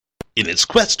In its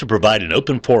quest to provide an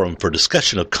open forum for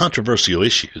discussion of controversial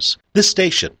issues, this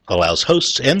station allows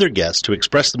hosts and their guests to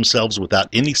express themselves without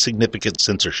any significant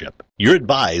censorship. You're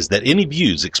advised that any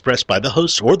views expressed by the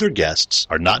hosts or their guests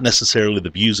are not necessarily the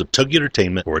views of Togi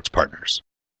Entertainment or its partners.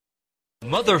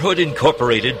 Motherhood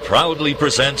Incorporated proudly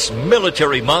presents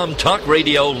Military Mom Talk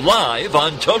Radio live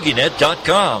on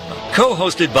TogiNet.com.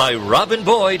 Co-hosted by Robin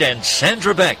Boyd and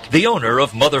Sandra Beck, the owner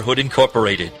of Motherhood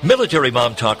Incorporated. Military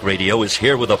Mom Talk Radio is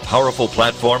here with a powerful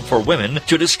platform for women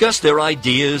to discuss their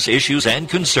ideas, issues, and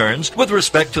concerns with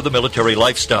respect to the military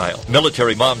lifestyle.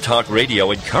 Military Mom Talk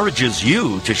Radio encourages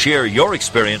you to share your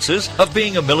experiences of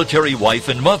being a military wife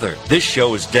and mother. This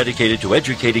show is dedicated to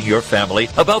educating your family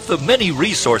about the many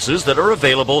resources that are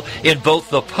available in both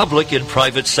the public and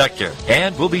private sector,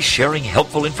 and we'll be sharing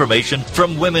helpful information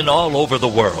from women all over the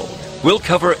world. We'll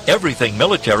cover everything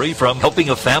military, from helping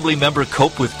a family member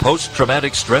cope with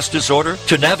post-traumatic stress disorder,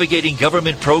 to navigating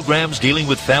government programs dealing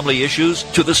with family issues,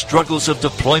 to the struggles of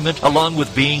deployment, along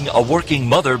with being a working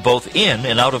mother both in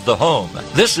and out of the home.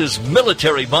 This is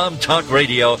Military Mom Talk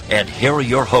Radio, and here are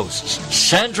your hosts,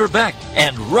 Sandra Beck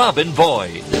and Robin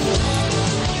Boyd.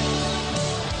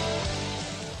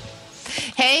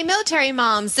 Hey, military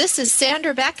moms, this is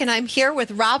Sandra Beck, and I'm here with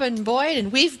Robin Boyd,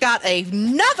 and we've got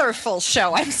another full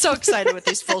show. I'm so excited with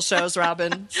these full shows,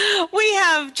 Robin. We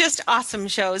have just awesome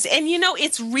shows, and you know,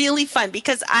 it's really fun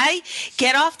because I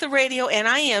get off the radio and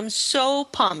I am so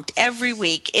pumped every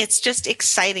week. It's just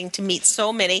exciting to meet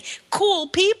so many cool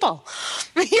people.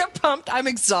 You're pumped. I'm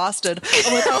exhausted.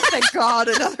 I'm like, oh, thank God,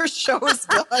 another show is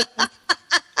done.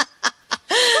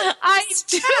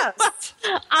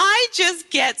 I just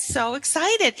get so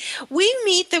excited. We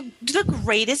meet the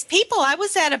greatest people. I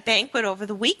was at a banquet over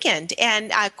the weekend,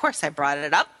 and of course I brought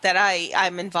it up that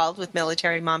I'm involved with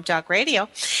Military Mom Talk Radio.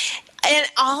 And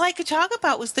all I could talk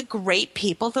about was the great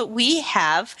people that we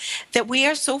have, that we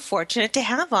are so fortunate to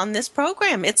have on this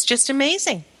program. It's just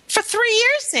amazing. For 3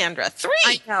 years, Sandra. 3.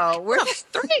 I know. We're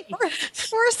 3.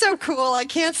 We're so cool. I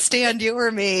can't stand you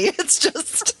or me. It's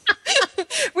just,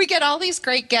 we get all these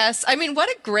great guests. I mean,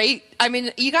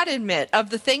 you got to admit, of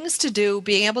the things to do,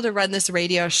 being able to run this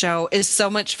radio show is so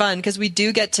much fun because we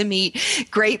do get to meet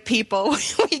great people.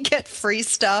 We get free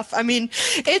stuff. I mean,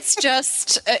 it's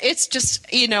just,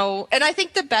 you know, and I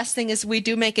think the best thing is we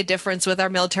do make a difference with our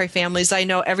military families. I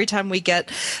know every time we get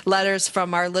letters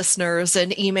from our listeners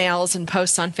and emails and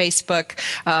posts on Facebook,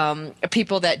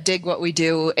 people that dig what we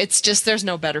do, it's just, there's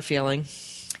no better feeling.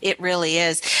 It really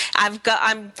is. I'm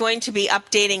going to be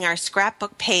updating our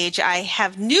scrapbook page. I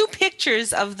have new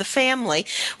pictures of the family.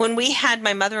 When we had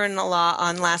my mother-in-law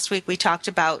on last week, we talked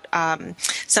about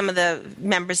some of the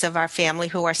members of our family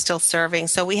who are still serving.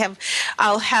 So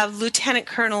I'll have Lieutenant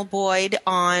Colonel Boyd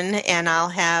on, and I'll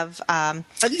have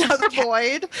another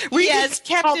Boyd. Yes,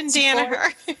 Captain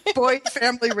Danaher. Boyd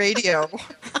Family Radio.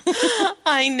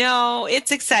 I know,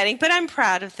 it's exciting, but I'm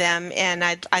proud of them, and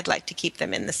I'd like to keep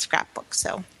them in the scrapbook.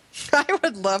 So. I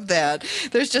would love that.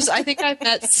 I think I've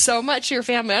met so much of your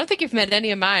family. I don't think you've met any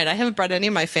of mine. I haven't brought any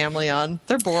of my family on.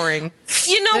 They're boring.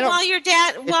 You know, while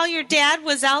your dad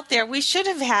was out there, we should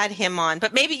have had him on.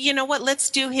 But maybe, you know what,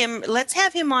 let's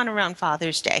have him on around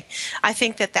Father's Day. I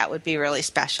think that would be really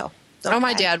special. Okay. Oh,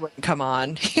 my dad wouldn't come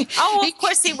on. Oh, of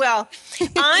course he will.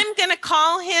 I'm going to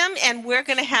call him, and we're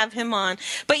going to have him on.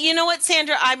 But you know what,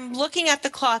 Sandra? I'm looking at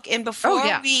the clock, and before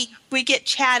we get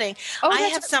chatting, I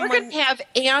have someone. We're going to have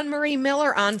Anne-Marie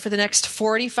Miller on for the next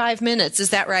 45 minutes. Is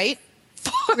that right?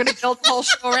 We're going to build the whole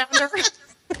show around her.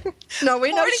 No,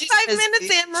 we know she's busy. 45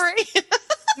 minutes, Anne-Marie.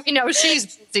 We know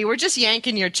she's busy. We're just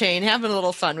yanking your chain, having a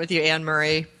little fun with you,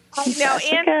 Anne-Marie. No,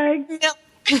 Anne-Marie.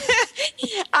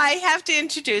 I have to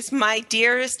introduce my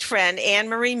dearest friend,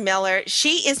 Anne-Marie Miller.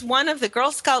 She is one of the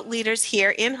Girl Scout leaders here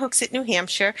in Hooksett, New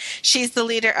Hampshire. She's the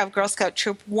leader of Girl Scout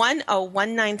Troop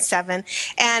 10197.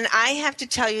 And I have to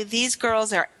tell you, these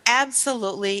girls are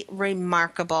absolutely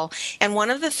remarkable. And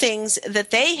one of the things that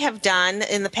they have done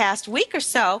in the past week or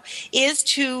so is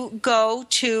to go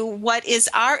to what is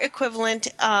our equivalent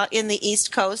in the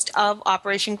East Coast of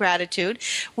Operation Gratitude.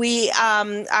 We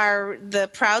are the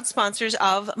proud sponsors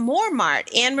of Moore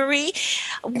Mart. Anne-Marie,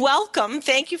 welcome.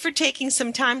 Thank you for taking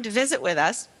some time to visit with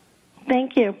us.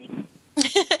 Thank you.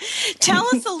 Tell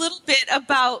us a little bit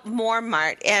about Moore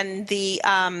Mart and the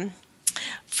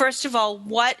first of all,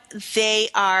 what they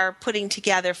are putting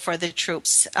together for the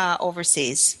troops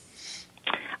overseas.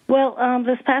 Well,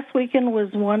 this past weekend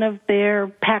was one of their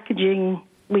packaging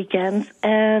weekends,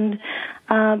 and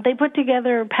they put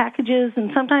together packages,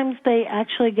 and sometimes they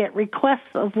actually get requests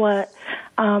of what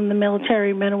the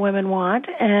military men and women want.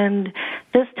 And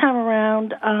this time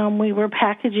around, we were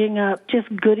packaging up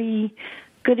just goodie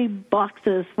goodie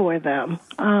boxes for them.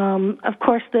 Of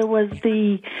course, there was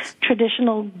the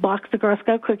traditional box of Girl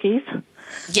Scout cookies,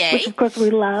 which of course we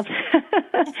loved.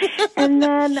 And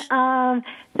then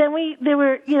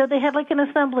they had like an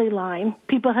assembly line.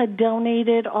 People had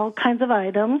donated all kinds of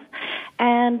items,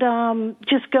 and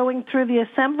just going through the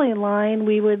assembly line,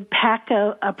 we would pack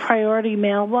a priority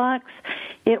mailbox.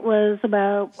 It was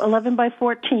about 11 by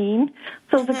 14,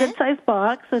 so it was a good-sized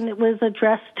box, and it was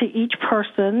addressed to each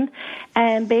person.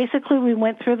 And basically, we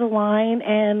went through the line,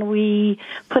 and we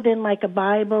put in like a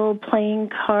Bible, playing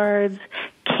cards,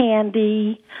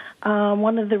 candy.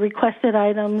 One of the requested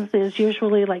items is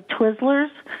usually like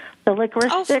Twizzlers, the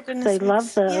licorice sticks. They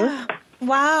love those. Yeah.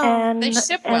 Wow. And, they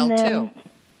ship well, too.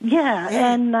 Yeah,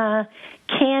 and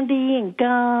candy and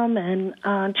gum and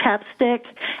chapstick,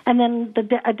 and then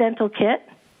a dental kit.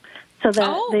 So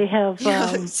that they have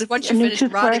so once you finish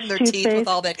rotting their teeth with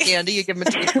all that candy, you give them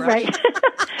a toothbrush. Right.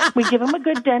 We give them a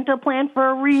good dental plan for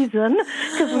a reason,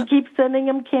 because we keep sending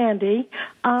them candy.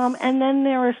 And then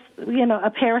there was,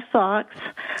 a pair of socks.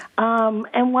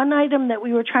 And one item that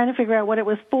we were trying to figure out what it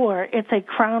was for, it's a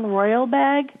Crown Royal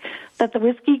bag that the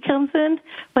whiskey comes in,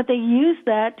 but they use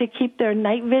that to keep their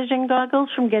night vision goggles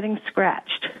from getting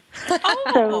scratched.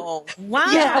 Oh,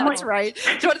 wow. Yeah, that's right.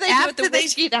 So what do they do with the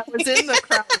whiskey that was in the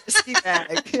Crown whiskey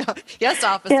bag? Yes,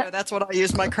 officer, that's what I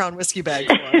use my Crown whiskey bag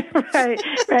for. Right.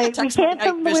 We can't send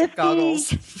them the whiskey.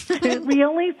 Goggles. We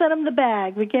only send them the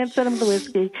bag. We can't send them the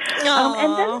whiskey.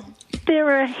 And then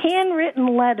there are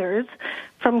handwritten letters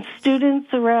from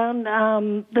students around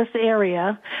this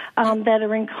area that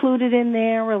are included in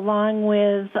there, along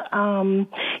with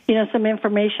some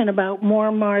information about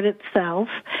Moore Mart itself,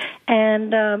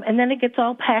 and then it gets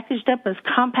all packaged up as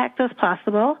compact as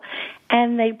possible,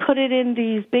 and they put it in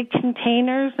these big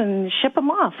containers and ship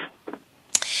them off.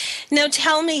 Now,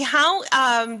 tell me, how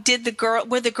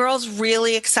were the girls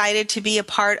really excited to be a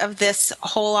part of this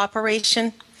whole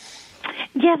operation?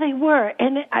 Yeah, they were,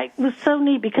 and it was so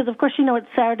neat because, of course, it's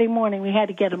Saturday morning. We had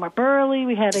to get them up early.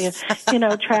 We had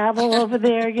to, travel over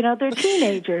there. They're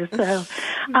teenagers, so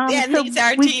these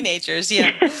are teenagers,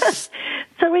 yeah.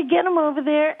 So we get them over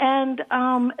there, and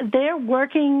they're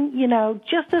working,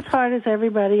 just as hard as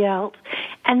everybody else.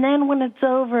 And then when it's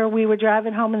over, we were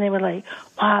driving home, and they were like,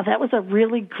 "Wow, that was a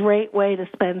really great way to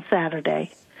spend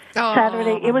Saturday."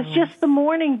 Saturday. It was just the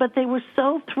morning, but they were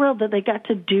so thrilled that they got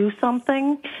to do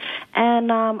something.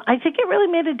 And I think it really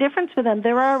made a difference for them.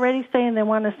 They're already saying they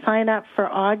want to sign up for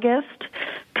August,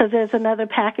 because there's another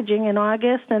packaging in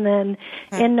August. And then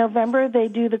in November, they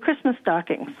do the Christmas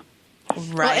stockings.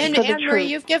 Right. Well, and Anne-Marie,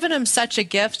 you've given them such a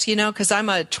gift, because I'm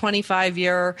a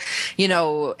 25-year,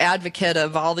 advocate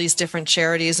of all these different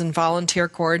charities and volunteer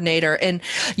coordinator. And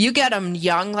you get them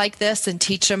young like this and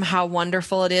teach them how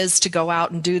wonderful it is to go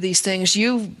out and do these things.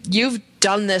 You've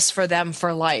done this for them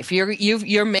for life. You're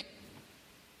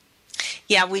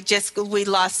Yeah, we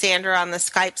lost Sandra on the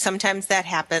Skype. Sometimes that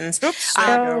happes. Oops.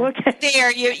 Okay. There,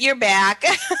 you're back.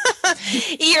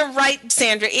 You're right,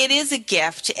 Sandra. It is a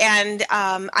gift, and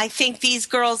I think these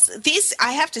girls,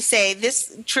 I have to say,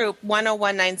 this troop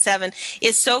 10197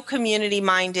 is so community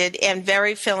minded and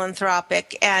very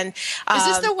philanthropic. And is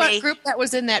this the group that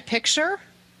was in that picture?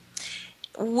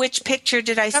 Which picture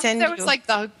did I send you? There was like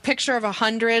the picture of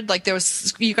 100. Like there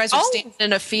was, you guys were standing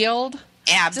in a field.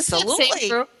 Absolutely. Is this the same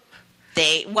group?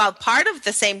 Part of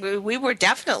the same group. We were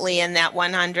definitely in that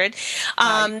 100.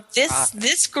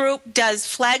 This group does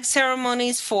flag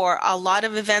ceremonies for a lot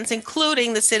of events,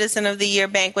 including the Citizen of the Year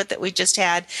banquet that we just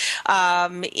had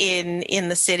in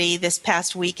the city this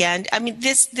past weekend. I mean,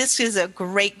 this is a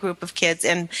great group of kids,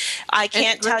 and I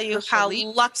can't tell you how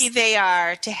lucky they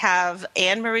are to have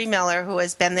Anne-Marie Miller, who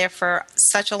has been there for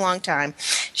such a long time.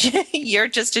 You're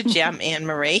just a gem,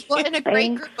 Anne-Marie. Well, and a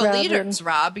great group of leaders,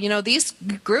 Rob. These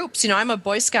groups, I'm a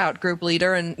Boy Scout group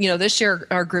leader, and this year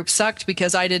our group sucked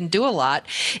because I didn't do a lot.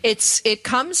 It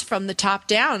comes from the top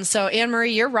down. So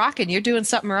Anne-Marie, you're rocking. You're doing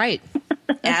something right.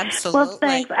 Absolutely. Well,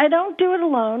 thanks. I don't do it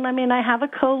alone. I mean, I have a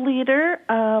co-leader,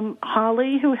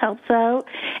 Holly, who helps out,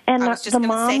 and I was just the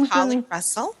moms. Say Holly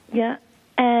Russell. Yeah.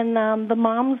 And the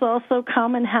moms also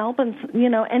come and help, and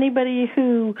anybody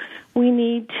who we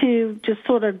need to just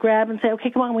sort of grab and say, okay,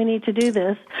 come on, we need to do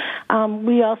this.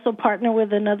 We also partner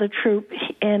with another troop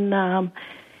in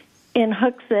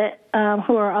Hooksett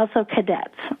who are also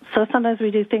cadets. So sometimes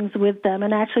we do things with them.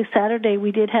 And actually Saturday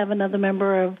we did have another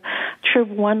member of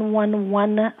Troop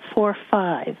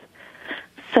 11145.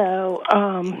 So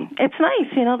it's nice.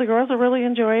 The girls are really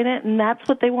enjoying it, and that's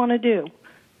what they want to do.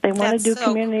 They want to do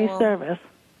community service.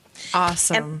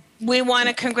 Awesome. We want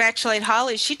to congratulate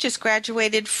Holly. She just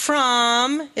graduated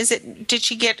from, did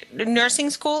she get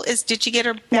nursing school? Did she get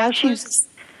her bachelor's?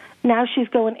 Now she's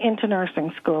going into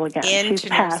nursing school again. She's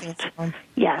passed.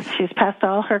 Yes, she's passed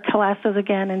all her classes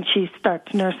again, and she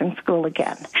starts nursing school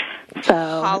again. So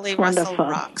Holly Russell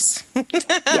rocks.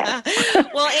 Yeah.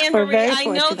 Well, Anne-Marie, I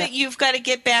know that you've got to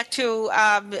get back to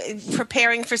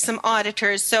preparing for some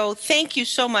auditors. So thank you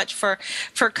so much for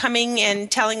coming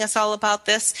and telling us all about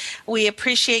this. We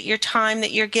appreciate your time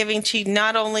that you're giving to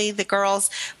not only the girls,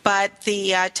 but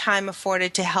the time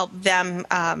afforded to help them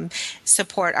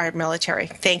support our military.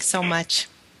 Thanks so much.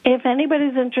 If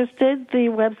anybody's interested, the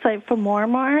website for Moore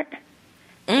Mart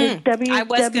is I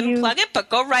was going to plug it, but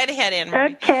go right ahead,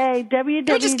 Anne-Marie. Okay,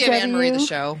 We'll just give Anne-Marie the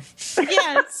show.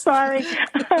 Yes. Sorry.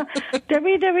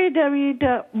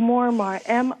 www.mooremart,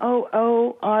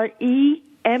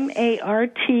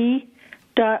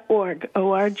 MOOREMART.org,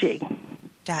 O-R-G.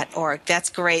 .org. That's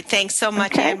great. Thanks so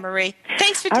much, Anne-Marie.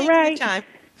 Thanks for taking the time.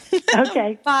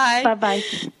 Okay. Bye. Bye-bye.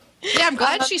 Yeah, I'm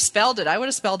glad she spelled it. I would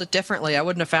have spelled it differently. I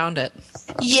wouldn't have found it.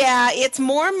 Yeah, it's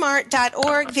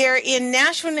mooremart.org. They're in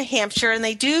Nashua, New Hampshire, and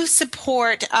they do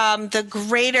support the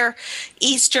greater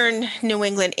eastern New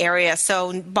England area,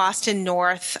 so Boston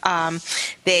North.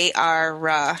 They are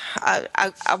a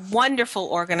wonderful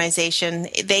organization.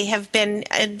 They have been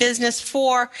in business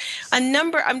for a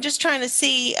number. I'm just trying to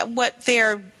see what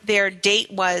their date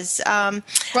was. Well,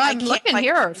 I'm looking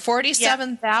here.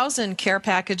 47,000 care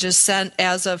packages sent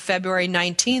as of February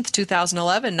 19th,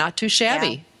 2011. Not too shabby.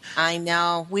 Yeah. I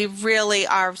know. We really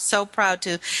are so proud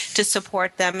to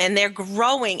support them, and they're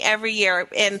growing every year,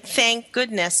 and thank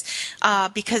goodness,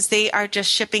 because they are just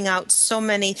shipping out so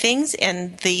many things,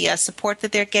 and the support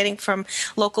that they're getting from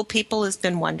local people has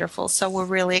been wonderful, so we're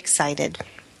really excited.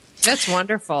 That's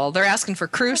wonderful. They're asking for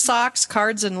crew socks,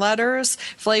 cards and letters,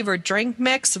 flavored drink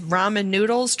mix, ramen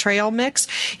noodles, trail mix.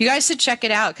 You guys should check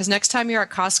it out, because next time you're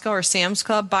at Costco or Sam's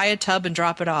Club, buy a tub and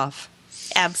drop it off.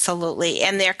 Absolutely.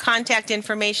 And their contact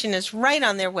information is right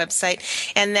on their website.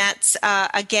 And that's,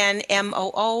 again,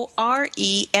 MOOREMART.org.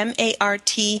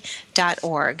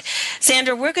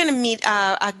 Sandra, we're going to meet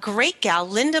a great gal,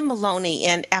 Linda Maloney,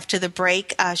 and after the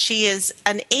break. She is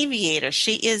an aviator.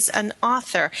 She is an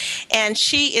author. And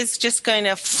she is just going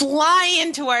to fly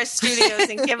into our studios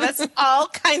and give us all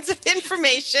kinds of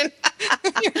information.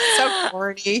 You're so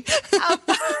corny.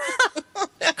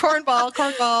 Cornball.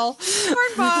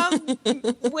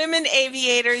 Women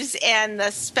aviators and the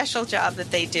special job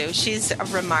that they do. She's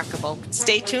remarkable.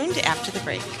 Stay tuned after the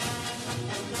break.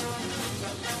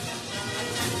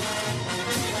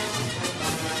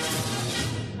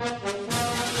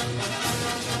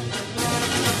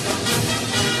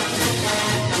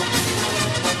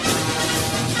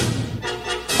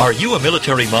 Are you a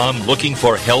military mom looking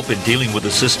for help in dealing with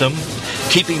the system?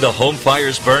 Keeping the home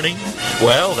fires burning?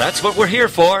 Well, that's what we're here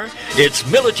for. It's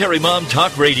Military Mom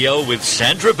Talk Radio with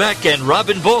Sandra Beck and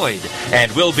Robin Boyd.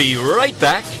 And we'll be right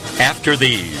back after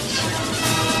these.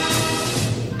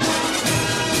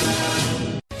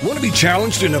 Want to be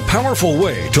challenged in a powerful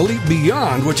way to leap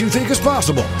beyond what you think is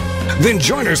possible? Then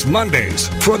join us Mondays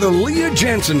for the Leah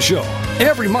Jensen Show.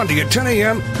 Every Monday at 10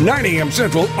 a.m., 9 a.m.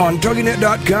 Central on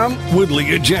TogiNet.com with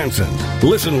Leah Jensen.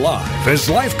 Listen live as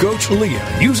life coach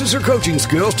Leah uses her coaching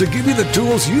skills to give you the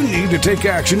tools you need to take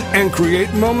action and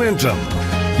create momentum.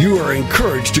 You are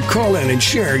encouraged to call in and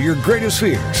share your greatest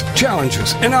fears,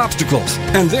 challenges, and obstacles.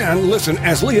 And then listen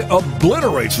as Leah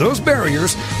obliterates those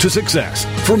barriers to success.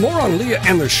 For more on Leah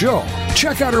and the show,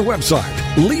 check out her website,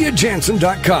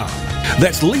 LeahJansen.com.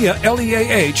 That's Leah,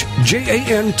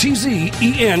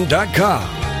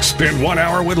 LeahJantzen.com. Spend 1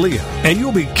 hour with Leah, and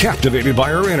you'll be captivated by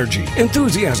her energy,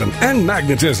 enthusiasm, and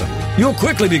magnetism. You'll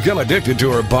quickly become addicted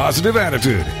to her positive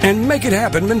attitude and make it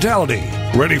happen mentality.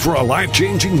 Ready for a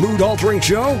life-changing, mood-altering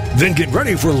show? Then get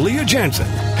ready for Leah Jensen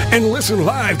and listen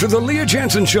live to The Leah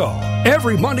Jensen Show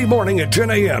every Monday morning at 10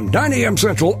 a.m., 9 a.m.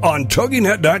 Central on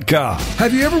TogiNet.com.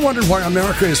 Have you ever wondered why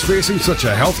America is facing such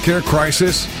a healthcare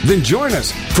crisis? Then join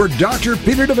us for Dr.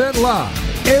 Peter DeVette Live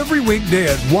every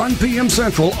weekday at 1 p.m.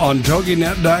 Central on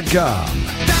TogiNet.com.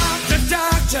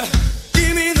 Doctor,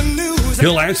 give me the news.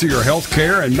 He'll answer your health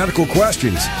care and medical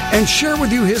questions and share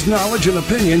with you his knowledge and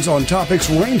opinions on topics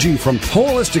ranging from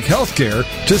holistic health care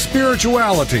to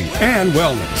spirituality and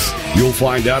wellness. You'll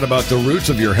find out about the roots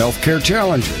of your health care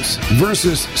challenges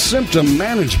versus symptom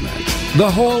management, the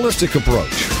holistic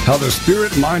approach, how the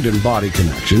spirit, mind, and body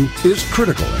connection is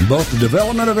critical in both the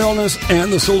development of illness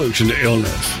and the solution to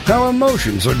illness, how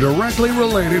emotions are directly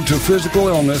related to physical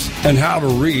illness, and how to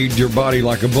read your body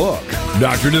like a book.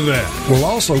 Dr. DeVette will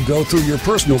also go through your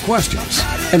personal questions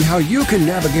and how you can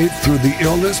navigate through the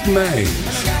illness maze.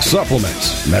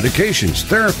 Supplements, medications,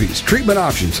 therapies, treatment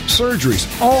options, surgeries,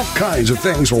 all kinds of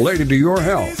things related to your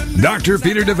health. Dr.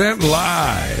 Peter DeVent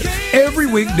Live, every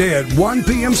weekday at 1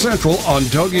 p.m. Central on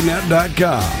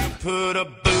TogiNet.com. Put a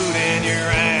boot in your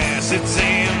ass, it's the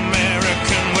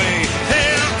American way.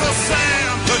 Hey, Uncle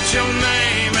Sam, put your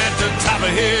name at the top of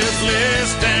his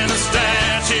list, and a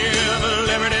statue of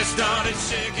liberty started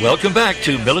shaking. Welcome back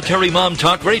to Military Mom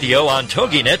Talk Radio on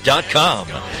TogiNet.com.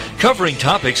 Covering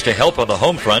topics to help on the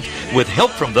home front with help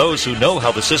from those who know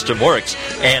how the system works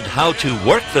and how to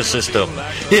work the system.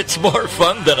 It's more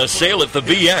fun than a sail at the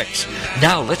BX.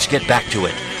 Now let's get back to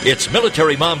it. It's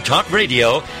Military Mom Talk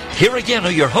Radio. Here again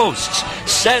are your hosts,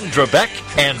 Sandra Beck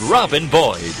and Robin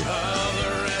Boyd.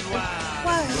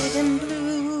 White and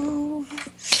blue.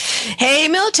 Hey,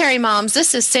 military moms,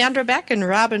 this is Sandra Beck and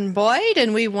Robin Boyd,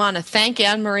 and we want to thank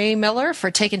Anne-Marie Miller for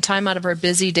taking time out of her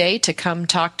busy day to come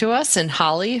talk to us, and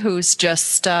Holly, who's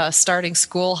just starting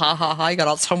school. Ha, ha, ha, you got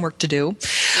all this homework to do.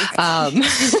 I'm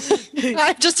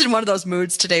just in one of those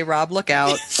moods today, Rob. Look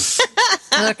out.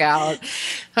 Look out.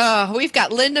 We've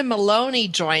got Linda Maloney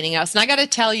joining us. And I got to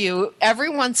tell you, every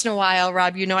once in a while,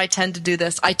 Rob, you know I tend to do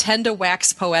this. I tend to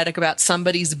wax poetic about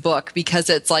somebody's book because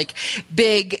it's like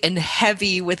big and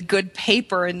heavy with good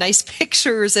paper and nice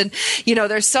pictures. And, you know,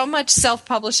 there's so much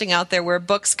self-publishing out there where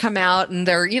books come out and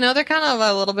they're kind of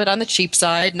a little bit on the cheap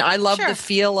side. And I love the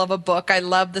feel of a book. I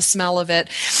love the smell of it.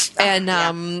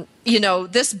 And, you know,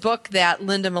 this book that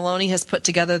Linda Maloney has put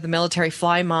together, The Military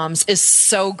Fly Moms, is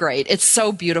so great. It's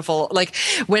so beautiful. Like,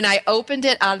 when I opened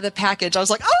it out of the package, I was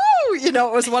like, oh, you know,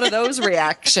 it was one of those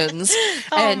reactions.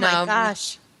 Oh, my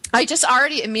gosh. I just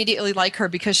already immediately like her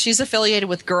because she's affiliated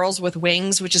with Girls with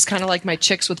Wings, which is kind of like my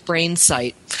Chicks with Brains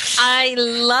site. I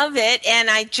love it, and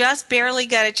I just barely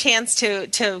got a chance to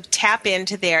tap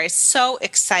into there. It's so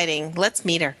exciting. Let's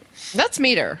meet her. Let's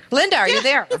meet her. Linda, are you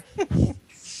there?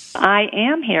 I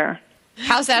am here.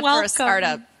 How's that for a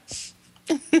startup?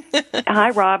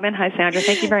 Hi, Robin. Hi, Sandra.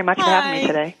 Thank you very much for having me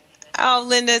today. Oh,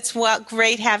 Linda, it's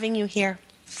great having you here.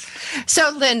 So,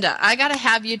 Linda, I got to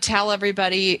have you tell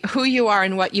everybody who you are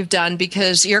and what you've done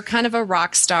because you're kind of a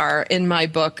rock star in my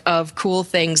book of cool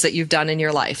things that you've done in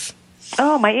your life.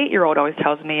 Oh, my 8-year-old always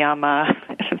tells me I'm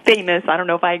famous. I don't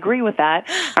know if I agree with that.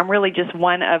 I'm really just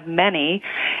one of many.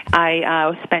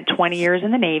 I spent 20 years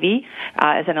in the Navy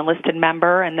as an enlisted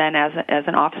member and then as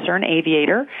an officer and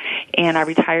aviator, and I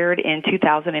retired in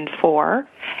 2004.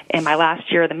 In my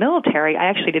last year of the military, I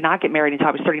actually did not get married until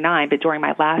I was 39, but during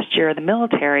my last year of the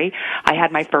military, I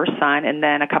had my first son, and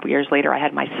then a couple years later, I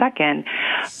had my second.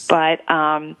 But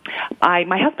my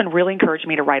husband really encouraged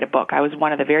me to write a book. I was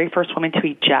one of the very first women to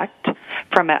eject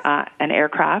from an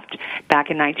aircraft back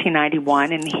in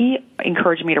 1991, and he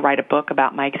encouraged me to write a book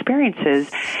about my experiences.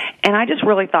 And I just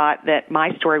really thought that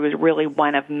my story was really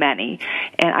one of many,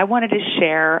 and I wanted to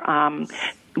share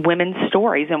women's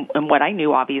stories, and what I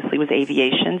knew obviously was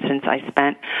aviation, since I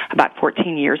spent about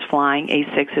 14 years flying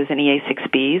A6s and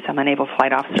EA6Bs. I'm a naval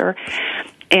flight officer,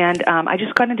 and I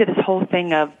just got into this whole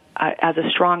thing of as a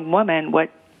strong woman, what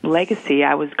legacy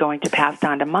I was going to pass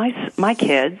down to my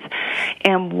kids,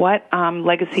 and what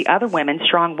legacy other women,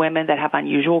 strong women that have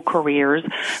unusual careers,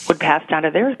 would pass down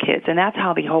to their kids. And that's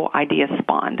how the whole idea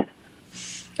spawned.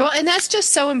 Well, and that's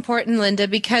just so important, Linda,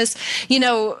 because, you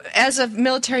know, as a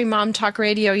Military Mom Talk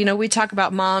Radio, you know, we talk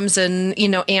about moms and, you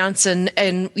know, aunts and,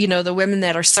 you know, the women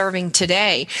that are serving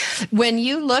today. When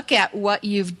you look at what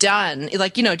you've done,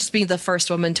 like, you know, just being the first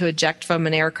woman to eject from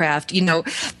an aircraft, you know,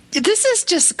 this is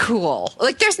just cool.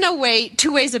 Like, there's no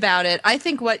two ways about it. I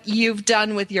think what you've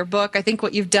done with your book, I think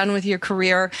what you've done with your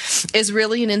career is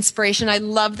really an inspiration. I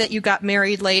love that you got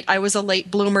married late. I was a late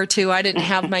bloomer, too. I didn't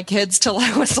have my kids till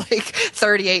I was like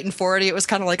 38 and 40. It was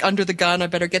kind of like under the gun. I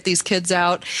better get these kids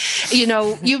out. You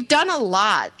know, you've done a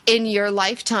lot in your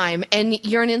lifetime, and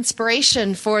you're an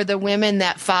inspiration for the women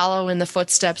that follow in the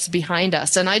footsteps behind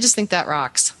us. And I just think that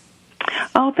rocks.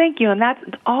 Oh, thank you. And that's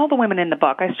all the women in the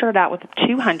book. I started out with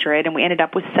 200, and we ended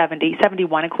up with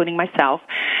 71, including myself.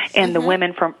 And the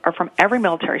women are from every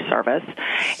military service,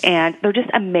 and they're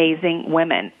just amazing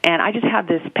women. And I just have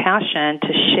this passion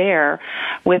to share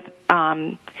with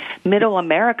middle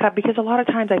America, because a lot of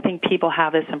times I think people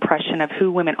have this impression of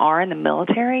who women are in the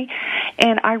military,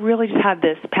 and I really just have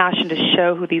this passion to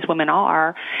show who these women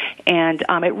are, and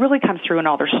it really comes through in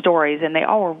all their stories, and they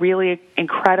all are really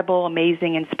incredible,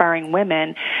 amazing, inspiring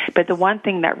women, but the one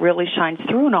thing that really shines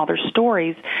through in all their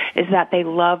stories is that they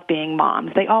love being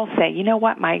moms. They all say, you know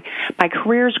what, my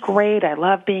career's great, I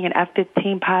love being an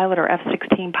F-15 pilot or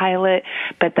F-16 pilot,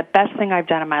 but the best thing I've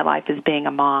done in my life is being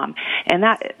a mom, and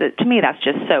that to me, that's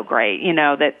just so great,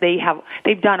 that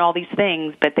they've done all these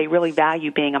things, but they really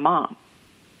value being a mom.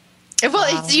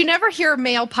 Well, you never hear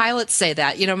male pilots say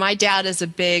that. My dad is a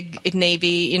big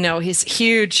Navy, he's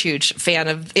huge fan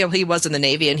of, he was in the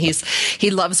Navy, and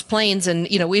he loves planes. And,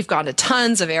 we've gone to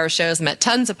tons of air shows, met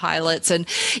tons of pilots. And,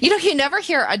 you never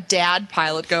hear a dad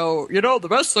pilot go, the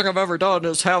best thing I've ever done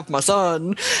is have my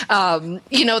son.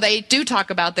 They do talk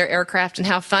about their aircraft and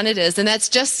how fun it is. And that's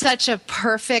just such a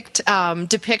perfect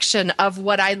depiction of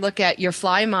what I look at your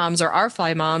fly moms or our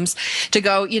fly moms to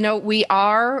go, we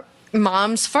are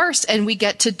moms first, and we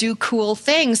get to do cool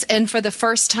things. And for the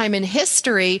first time in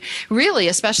history, really,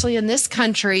 especially in this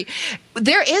country,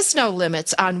 there is no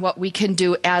limits on what we can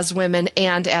do as women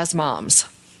and as moms.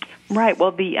 Right.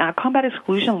 Well, the combat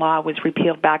exclusion law was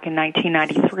repealed back in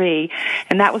 1993,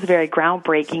 and that was very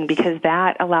groundbreaking because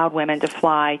that allowed women to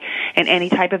fly in any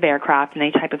type of aircraft, in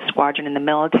any type of squadron in the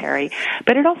military.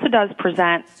 But it also does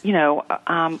present,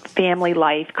 family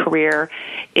life, career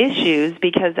issues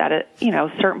because at a,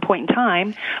 certain point in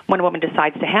time, when a woman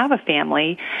decides to have a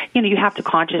family, you have to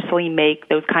consciously make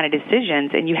those kind of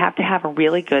decisions, and you have to have a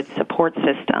really good support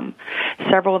system.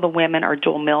 Several of the women are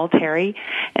dual military,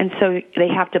 and so they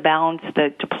have to balance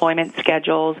the deployment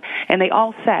schedules, and they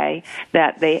all say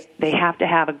that they have to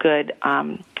have a good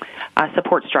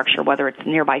support structure, whether it's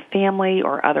nearby family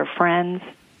or other friends.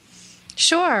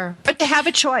 Sure. But to have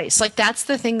a choice, that's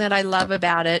the thing that I love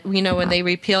about it, when they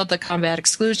repealed the combat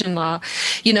exclusion law,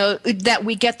 that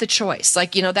we get the choice.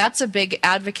 That's a big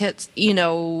advocate,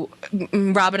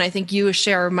 Robin, I think you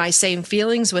share my same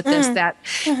feelings with this, that,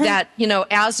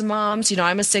 as moms,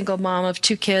 I'm a single mom of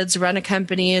 2 kids, run a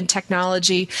company in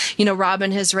technology.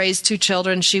 Robin has raised 2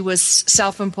 children. She was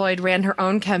self-employed, ran her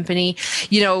own company.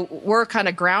 We're kind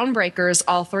of groundbreakers,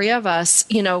 all 3 of us,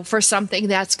 for something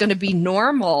that's going to be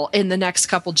normal in the next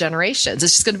couple generations.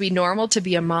 It's just going to be normal to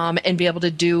be a mom and be able to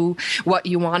do what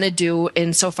you want to do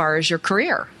insofar as your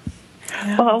career.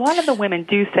 Well, a lot of the women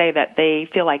do say that they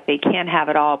feel like they can have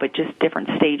it all, but just different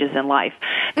stages in life.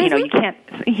 You can't,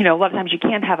 a lot of times you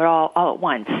can't have it all at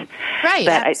once. Right,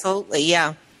 absolutely,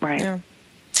 yeah. Right. Yeah.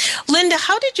 Linda,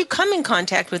 how did you come in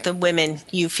contact with the women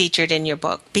you featured in your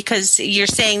book? Because you're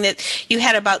saying that you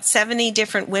had about 70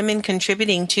 different women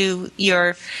contributing to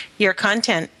your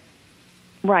content.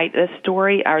 Right. The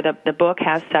story, or the book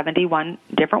has 71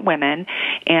 different women,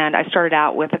 and I started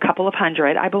out with a couple of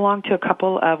hundred. I belong to a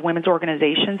couple of women's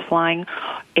organizations,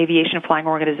 aviation flying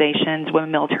organizations, women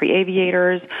military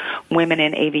aviators, women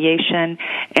in aviation,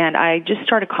 and I just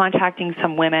started contacting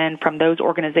some women from those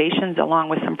organizations along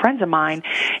with some friends of mine,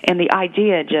 and the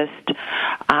idea just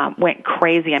went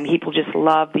crazy. I mean, people just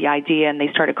loved the idea, and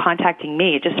they started contacting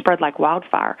me. It just spread like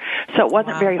wildfire. So it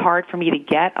wasn't very hard for me to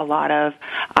get a lot of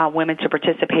women to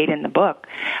participate in the book.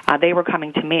 They were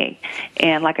coming to me.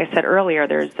 And like I said earlier,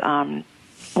 there's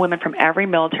women from every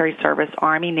military service,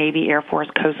 Army, Navy, Air Force,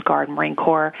 Coast Guard, Marine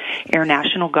Corps, Air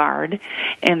National Guard,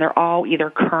 and they're all either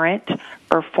current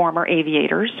or former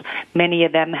aviators. Many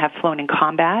of them have flown in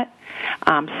combat.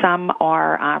 Some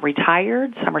are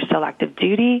retired, some are still active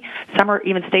duty, some are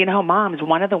even stay-at-home moms.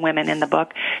 One of the women in the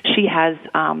book, she has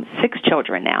 6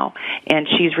 children now, and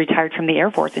she's retired from the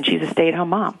Air Force, and she's a stay-at-home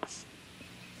mom.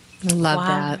 I love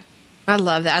that. I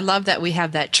love that. I love that we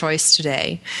have that choice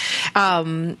today.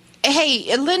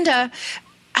 Hey, Linda,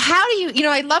 how do you,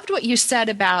 I loved what you said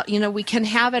about, we can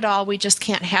have it all, we just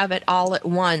can't have it all at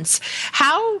once.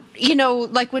 How,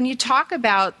 like when you talk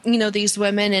about, these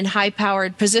women in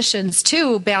high-powered positions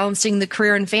too, balancing the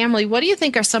career and family, what do you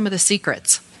think are some of the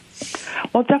secrets?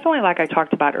 Well, definitely, like I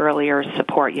talked about earlier,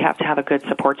 support. You have to have a good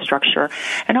support structure.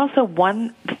 And also,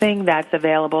 one thing that's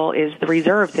available is the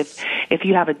reserves. If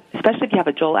you have especially if you have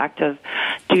a dual active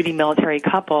duty military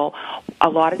couple, a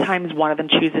lot of times one of them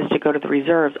chooses to go to the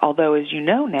reserves. Although, as you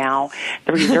know now,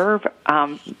 the reserve,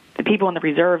 the people in the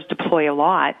reserves deploy a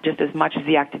lot, just as much as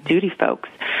the active duty folks.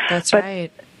 That's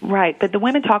right. Right, but the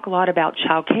women talk a lot about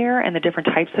child care and the different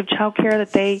types of child care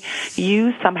that they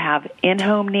use. Some have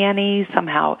in-home nannies, some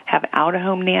have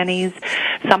out-of-home nannies,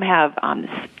 some have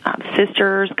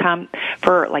sisters come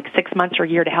for like 6 months or a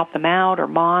year to help them out, or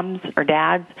moms or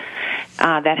dads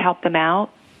that help them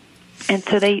out. And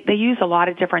so they use a lot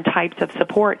of different types of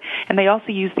support, and they also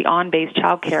use the on-base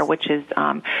child care, which is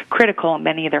critical in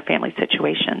many of their family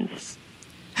situations.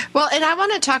 Well, and I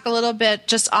want to talk a little bit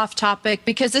just off topic,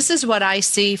 because this is what I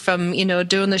see from,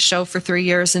 doing the show for 3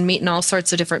 years and meeting all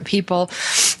sorts of different people.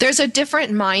 There's a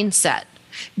different mindset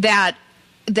that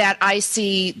that I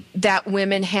see that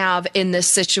women have in this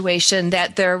situation,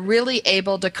 that they're really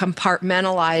able to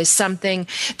compartmentalize something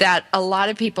that a lot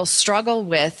of people struggle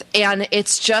with, and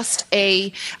it's just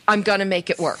I'm going to make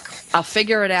it work. I'll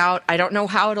figure it out. I don't know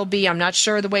how it'll be. I'm not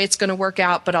sure the way it's going to work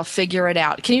out, but I'll figure it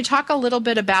out. Can you talk a little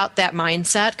bit about that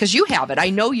mindset? Because you have it. I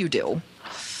know you do.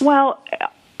 Well,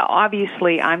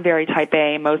 obviously, I'm very type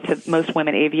A. Most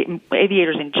women,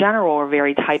 aviators in general, are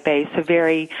very type A, so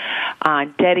very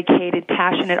dedicated,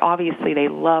 passionate. Obviously, they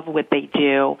love what they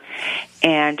do.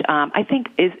 And I think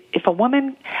if a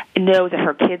woman knows that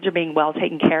her kids are being well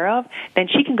taken care of, then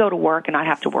she can go to work and not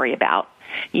have to worry about,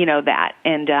 that.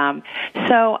 And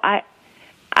so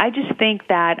I just think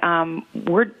that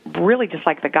we're really just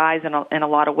like the guys in a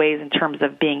lot of ways in terms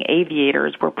of being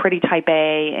aviators. We're pretty type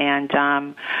A,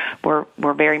 and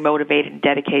we're very motivated and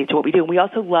dedicated to what we do. And we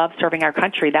also love serving our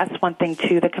country. That's one thing,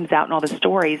 too, that comes out in all the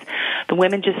stories. The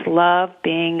women just love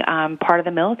being part of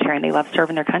the military, and they love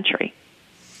serving their country.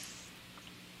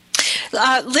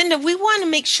 Linda, we want to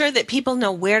make sure that people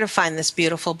know where to find this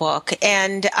beautiful book.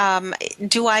 And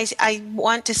I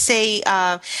want to say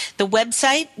the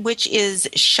website, which is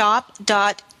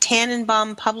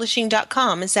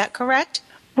shop.tannenbaumpublishing.com. Is that correct?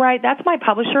 Right, that's my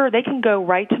publisher. They can go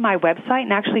right to my website,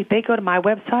 and actually, if they go to my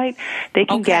website, they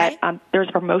can get, there's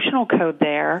a promotional code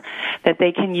there that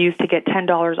they can use to get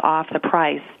 $10 off the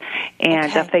price.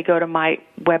 And if they go to my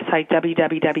website,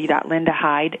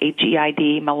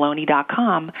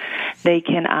 www.lindahyde.maloney.com, they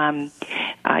can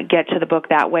get to the book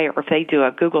that way, or if they do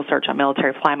a Google search on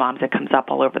military fly moms, it comes up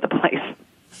all over the place.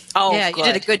 Oh, yeah, you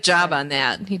did a good job on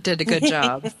that. You did a good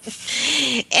job. And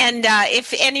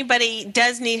if anybody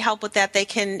does need help with that, they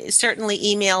can certainly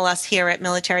email us here at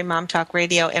Military Mom Talk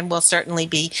Radio, and we'll certainly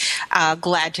be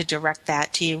glad to direct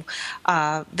that to you.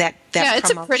 It's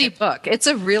a pretty book. It's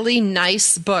a really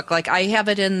nice book. Like, I have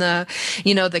it in the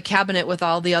cabinet with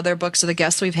all the other books of the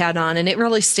guests we've had on, and it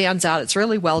really stands out. It's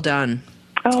really well done.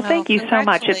 Oh, thank you so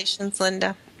much. Congratulations,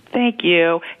 Linda. Thank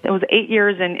you. It was 8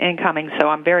 years in coming, so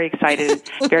I'm very excited,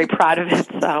 very proud of it.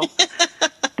 So,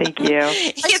 thank you.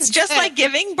 It's just like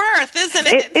giving birth, isn't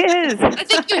it? It is. I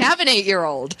think you have an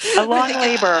 8-year-old. A long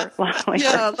labor.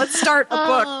 Yeah, let's start a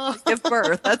book to give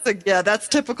birth. That's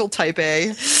typical type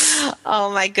A.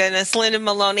 Oh my goodness, Linda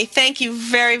Maloney, thank you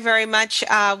very, very much.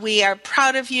 We are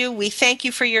proud of you. We thank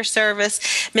you for your service.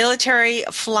 Military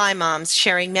Fly Moms,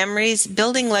 sharing memories,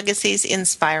 building legacies,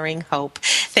 inspiring hope.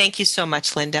 Thank you so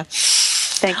much, Linda.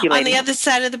 Thank you, ladies. On the other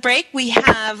side of the break, we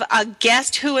have a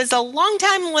guest who is a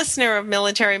longtime listener of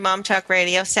Military Mom Talk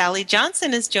Radio. Sally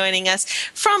Johnson is joining us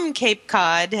from Cape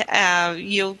Cod.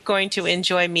 You're going to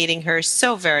enjoy meeting her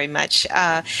so very much.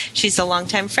 She's a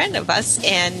longtime friend of us,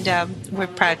 and we're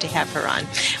proud to have her on.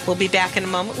 We'll be back in a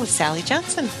moment with Sally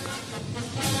Johnson.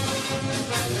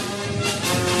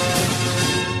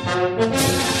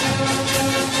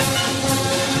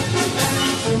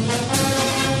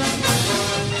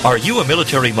 Are you a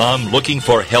military mom looking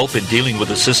for help in dealing with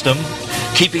the system?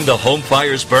 Keeping the home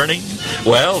fires burning?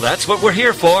 Well, that's what we're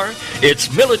here for.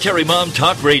 It's Military Mom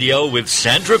Talk Radio with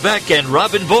Sandra Beck and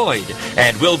Robin Boyd.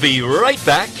 And we'll be right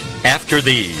back after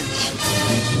these.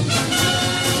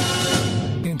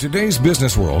 In today's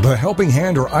business world, a helping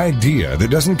hand or idea that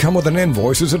doesn't come with an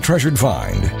invoice is a treasured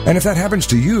find. And if that happens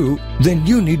to you, then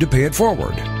you need to pay it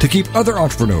forward to keep other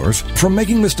entrepreneurs from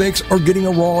making mistakes or getting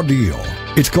a raw deal.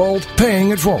 It's called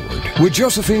Paying It Forward with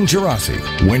Josephine Girassi,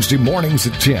 Wednesday mornings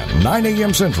at 9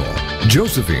 a.m. Central.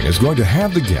 Josephine is going to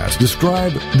have the guests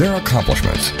describe their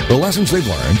accomplishments, the lessons they've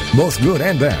learned, both good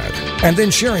and bad, and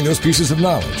then sharing those pieces of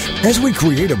knowledge as we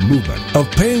create a movement of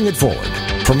paying it forward.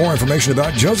 For more information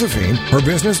about Josephine, her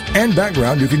business, and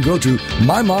background, you can go to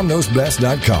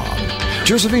mymomknowsbest.com.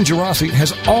 Josephine Girassi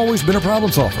has always been a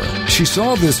problem solver. She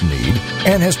saw this need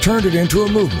and has turned it into a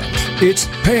movement. It's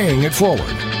Paying It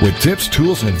Forward with tips,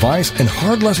 tools, and advice and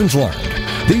hard lessons learned.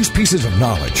 These pieces of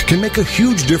knowledge can make a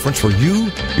huge difference for you,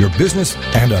 your business,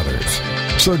 and others.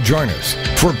 So join us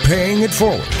for Paying It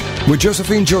Forward with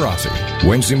Josephine Girassi,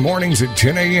 Wednesday mornings at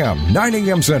 10 a.m., 9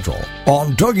 a.m. Central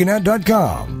on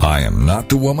TogiNet.com. I am not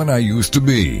the woman I used to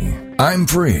be. I'm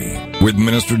free with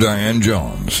Minister Diane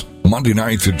Jones. Monday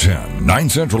nights at 10, 9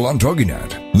 Central on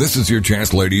TogiNet. This is your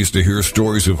chance, ladies, to hear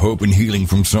stories of hope and healing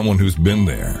from someone who's been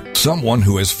there. Someone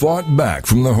who has fought back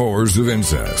from the horrors of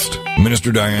incest.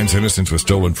 Minister Diane's innocence was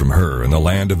stolen from her in the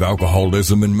land of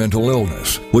alcoholism and mental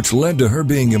illness, which led to her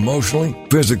being emotionally,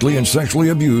 physically, and sexually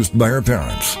abused by her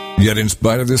parents. Yet in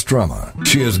spite of this trauma,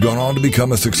 she has gone on to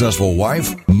become a successful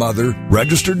wife, mother,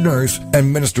 registered nurse,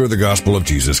 and minister of the gospel of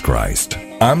Jesus Christ.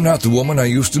 I'm not the woman I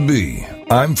used to be.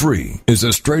 I'm Free is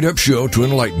a straight-up show to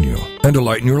enlighten you and to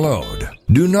lighten your load.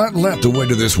 Do not let the weight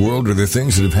of this world or the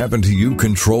things that have happened to you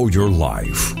control your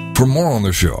life. For more on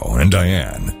the show and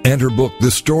Diane and her book,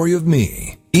 The Story of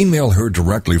Me, email her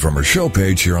directly from her show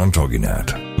page here on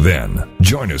TogiNet. Then,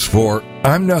 join us for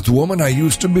I'm Not the Woman I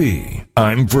Used to Be.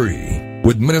 I'm Free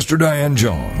with Minister Diane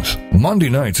Jones. Monday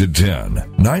nights at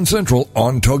 10, 9 Central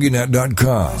on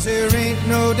TogiNet.com. There ain't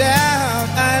no doubt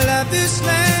I love this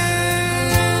land.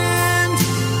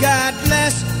 God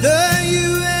bless the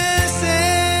USA.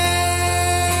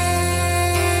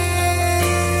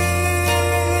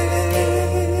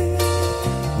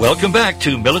 Welcome back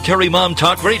to Military Mom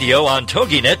Talk Radio on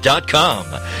TogiNet.com,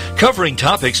 covering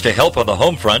topics to help on the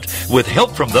home front with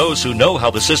help from those who know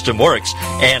how the system works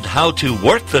and how to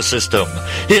work the system.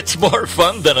 It's more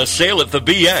fun than a sale at the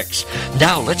BX.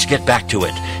 Now let's get back to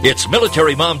it. It's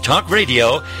Military Mom Talk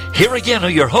Radio. Here again are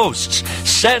your hosts,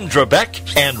 Sandra Beck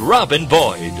and Robin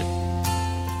Boyd.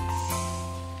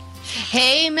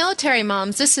 Hey, military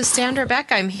moms, this is Sandra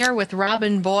Beck. I'm here with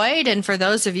Robin Boyd, and for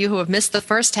those of you who have missed the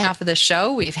first half of the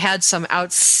show, we've had some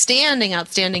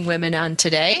outstanding women on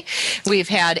today. We've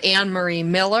had Anne-Marie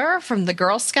Miller from the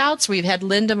Girl Scouts. We've had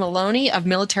Linda Maloney of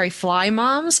Military Fly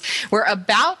Moms. We're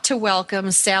about to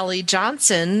welcome Sally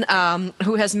Johnson,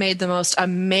 who has made the most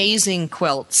amazing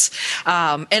quilts.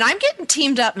 And I'm getting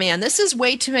teamed up, man. This is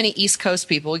way too many East Coast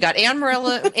people. We got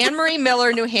Anne-Marie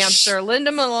Miller, New Hampshire,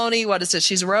 Linda Maloney, what is it?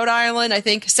 She's Rhode Island. I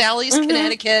think Sally's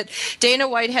Connecticut, Dana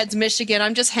Whitehead's Michigan.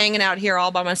 I'm just hanging out here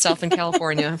all by myself in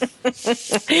California.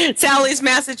 Sally's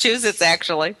Massachusetts,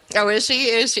 actually. Oh, is she?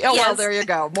 Oh, yes. Well, there you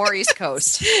go. More East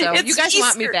Coast. So you guys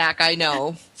want me back, I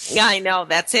know. Yeah, I know.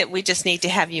 That's it. We just need to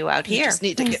have you out here. You just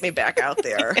need to get me back out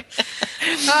there.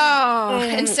 Oh,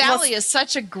 and Sally is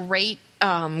such a great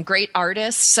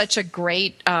artist, such a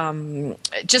great, Robin,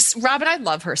 I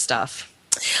love her stuff.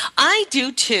 I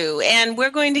do too, and we're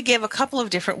going to give a couple of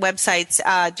different websites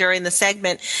during the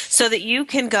segment so that you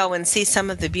can go and see some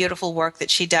of the beautiful work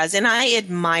that she does. And I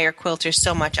admire quilters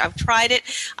so much. I've tried it.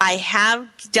 I have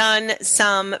done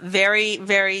some very,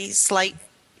 very slight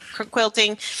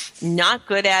quilting, not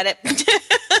good at it.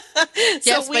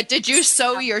 Yes, but did you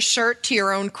sew your shirt to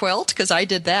your own quilt? Because I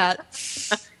did that.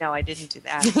 No, I didn't do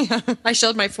that. I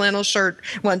showed my flannel shirt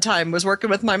one time, was working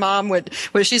with my mom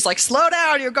where she's like, slow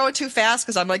down, you're going too fast,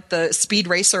 because I'm like the speed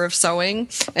racer of sewing.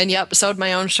 And sewed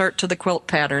my own shirt to the quilt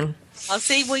pattern. I'll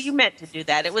see. Well, you meant to do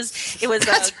that. It was.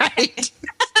 That's right.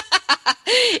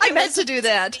 I meant to do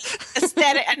that.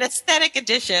 An aesthetic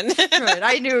edition. Right.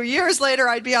 I knew years later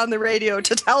I'd be on the radio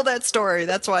to tell that story.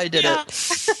 That's why I did it.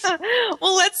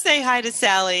 Well, let's say hi to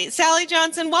Sally. Sally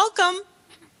Johnson, welcome.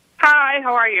 Hi,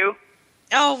 how are you?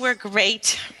 Oh, we're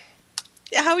great.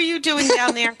 How are you doing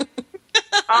down there?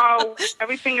 Oh,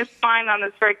 everything is fine on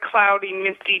this very cloudy,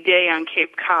 misty day on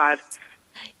Cape Cod.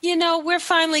 You know, we're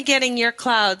finally getting your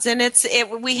clouds, and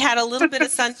we had a little bit of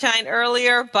sunshine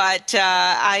earlier, but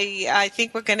I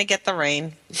think we're going to get the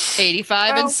rain.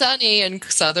 85 and sunny in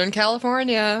Southern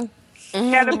California.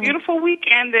 Had a beautiful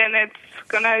weekend, and it's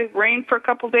going to rain for a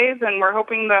couple days, and we're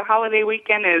hoping the holiday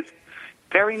weekend is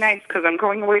very nice because I'm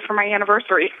going away for my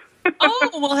anniversary. Oh,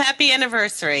 well, happy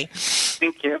anniversary.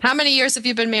 Thank you. How many years have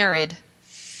you been married?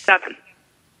 7.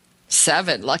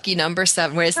 7. Lucky number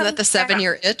 7. Wait, isn't that the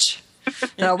 7-year itch?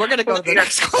 No, we're going to go to the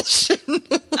next question.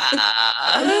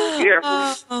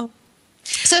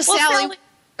 So, Sally.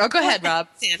 Oh, go ahead, Rob.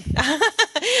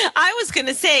 I was going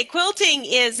to say, quilting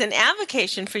is an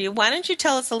avocation for you. Why don't you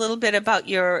tell us a little bit about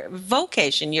your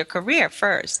vocation, your career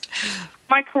first?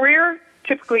 My career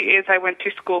typically is I went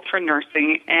to school for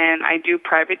nursing, and I do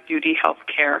private duty health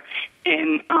care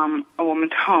in a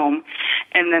woman's home,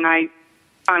 and then I,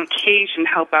 on occasion,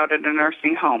 help out at a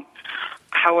nursing home.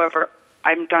 However,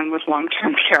 I'm done with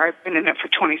long-term care. I've been in it for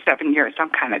 27 years.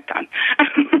 I'm kind of done.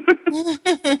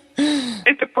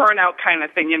 It's a burnout kind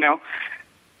of thing, you know.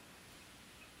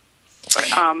 But,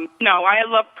 no, I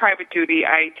love private duty.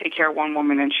 I take care of one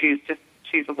woman, and she's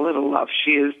a little love.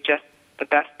 She is just the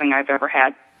best thing I've ever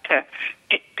had to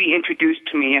be introduced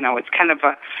to me. You know, it's kind of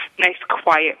a nice,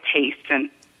 quiet pace, and,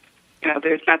 you know,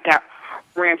 there's not that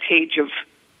rampage of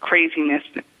craziness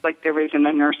like there is in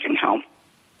a nursing home.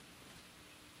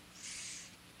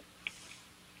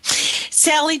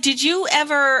 Sally, did you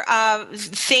ever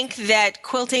think that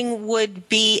quilting would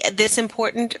be this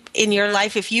important in your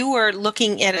life? If you were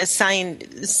looking at a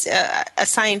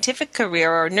scientific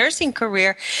career or a nursing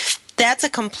career, that's a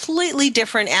completely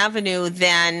different avenue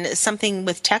than something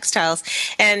with textiles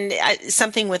and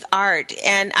something with art.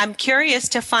 And I'm curious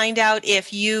to find out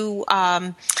if you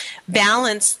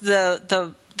balance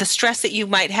the stress that you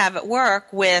might have at work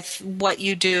with what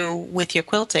you do with your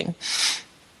quilting.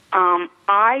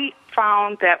 I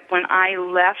found that when I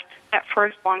left at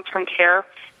first long-term care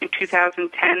in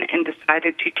 2010 and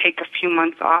decided to take a few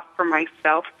months off for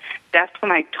myself, that's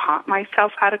when I taught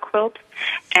myself how to quilt,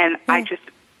 and I just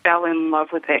fell in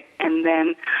love with it. And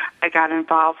then I got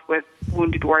involved with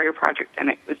Wounded Warrior Project, and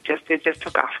it just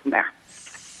took off from there.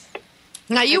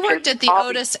 Now, you worked at the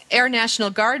Otis Air National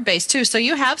Guard base, too, so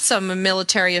you have some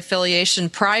military affiliation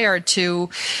prior to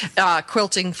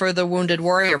quilting for the Wounded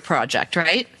Warrior Project,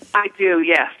 right? I do,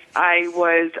 yes.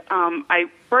 I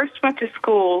first went to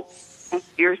school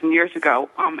years and years ago,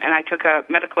 and I took a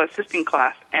medical assisting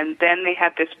class, and then they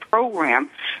had this program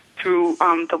through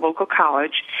the local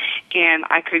college, and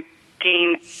I could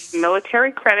gain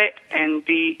military credit and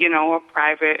be, a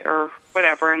private or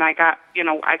whatever, and I got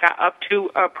up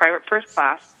to a private first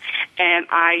class, and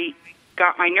I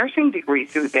got my nursing degree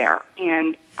through there,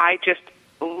 and I just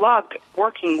loved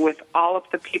working with all of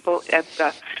the people at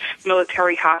the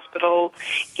military hospital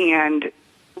and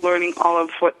learning all of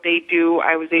what they do.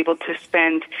 I was able to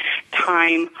spend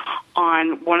time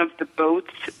on one of the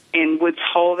boats in Woods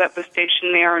Hole that was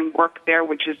stationed there and work there,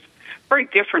 which is very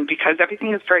different because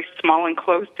everything is very small and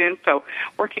closed in, so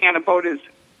working on a boat is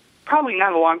probably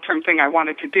not a long-term thing I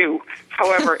wanted to do.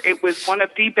 However, it was one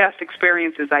of the best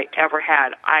experiences I ever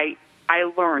had. I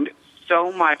learned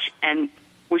so much and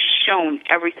was shown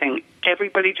everything.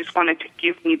 Everybody just wanted to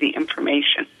give me the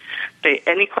information.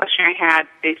 Any question I had,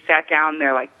 they sat down.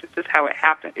 They're like, "This is how it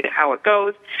happened, how it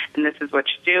goes, and this is what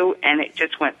you do." And it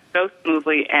just went so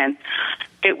smoothly, and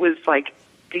it was like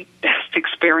the best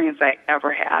experience I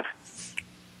ever had.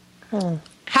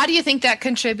 How do you think that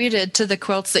contributed to the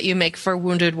quilts that you make for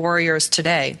Wounded Warriors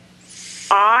today?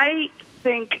 I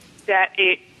think that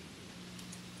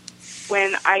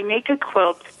when I make a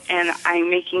quilt and I'm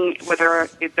making, whether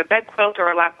it's a bed quilt or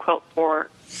a lap quilt for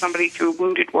somebody through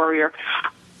Wounded Warrior,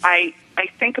 I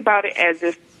think about it as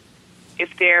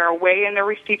if they're away and they're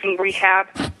receiving rehab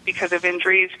because of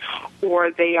injuries,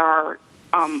 or they are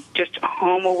just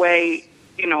home away,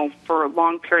 for a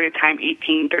long period of time,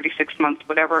 18, 36 months,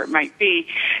 whatever it might be.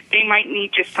 They might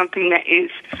need just something that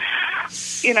is,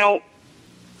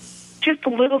 just a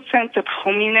little sense of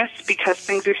hominess because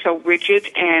things are so rigid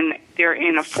and they're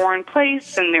in a foreign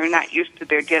place and they're not used to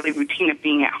their daily routine of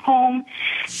being at home.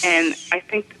 And I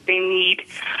think that they need,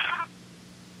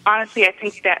 honestly, I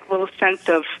think that little sense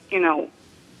of,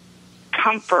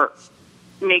 comfort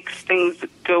makes things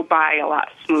go by a lot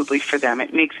smoothly for them.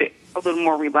 It makes it a little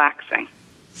more relaxing.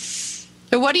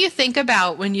 So what do you think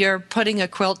about when you're putting a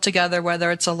quilt together,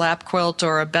 whether it's a lap quilt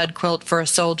or a bed quilt for a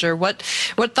soldier? What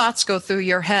thoughts go through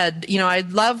your head?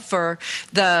 I'd love for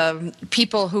the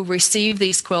people who receive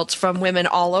these quilts from women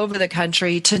all over the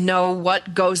country to know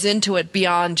what goes into it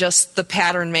beyond just the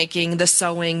pattern making, the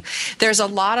sewing. There's a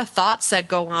lot of thoughts that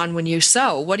go on when you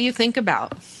sew. What do you think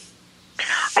about?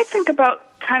 I think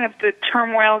about kind of the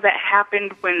turmoil that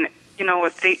happened when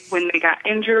they got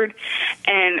injured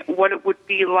and what it would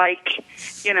be like,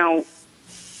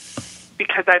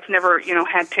 because I've never,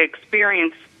 had to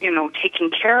experience, taking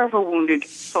care of a wounded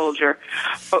soldier,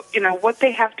 but, what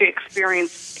they have to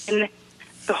experience in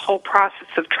the whole process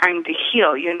of trying to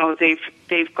heal.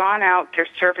 They've gone out, they're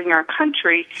serving our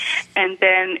country, and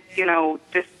then,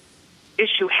 this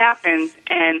issue happens,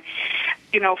 and,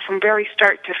 from very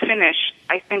start to finish,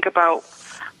 I think about,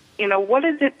 what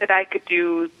is it that I could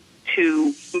do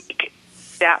to make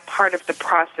that part of the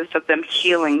process of them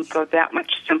healing go that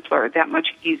much simpler, that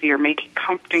much easier, make it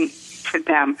comforting for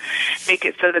them, make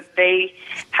it so that they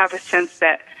have a sense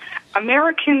that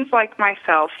Americans like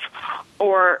myself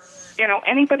or,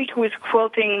 anybody who is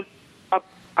quilting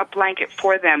a blanket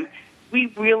for them, we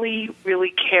really,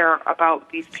 really care about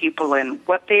these people and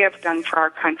what they have done for our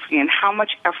country and how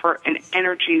much effort and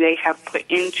energy they have put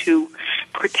into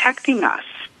protecting us.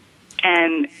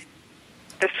 And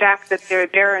the fact that they're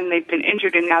there and they've been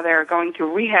injured and now they're going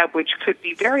through rehab, which could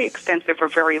be very extensive or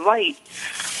very light,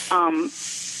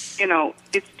 it's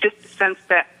just a sense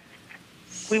that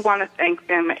we want to thank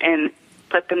them and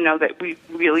let them know that we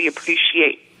really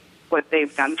appreciate what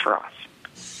they've done for us.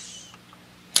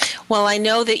 Well, I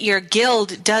know that your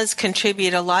guild does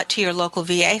contribute a lot to your local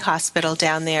VA hospital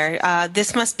down there.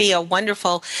 This must be a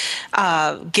wonderful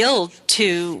guild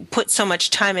to put so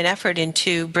much time and effort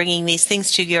into bringing these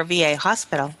things to your VA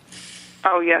hospital.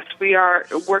 Oh, yes. We are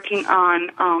working on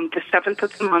the 7th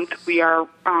of the month. We are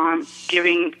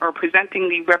giving or presenting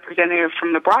the representative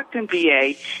from the Brockton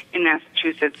VA in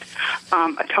Massachusetts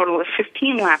a total of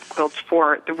 15 lap quilts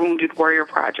for the Wounded Warrior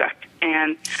Project.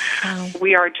 And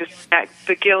we are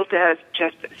the Guild has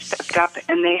just stepped up,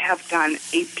 and they have done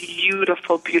a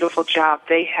beautiful, beautiful job.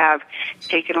 They have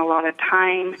taken a lot of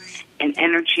time and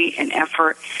energy and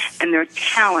effort, and their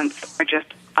talents are just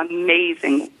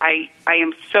amazing. I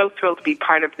am so thrilled to be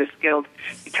part of this Guild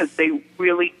because they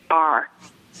really are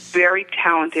very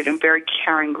talented and very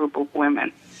caring group of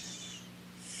women.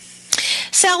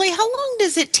 Sally, how long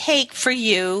does it take for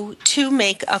you to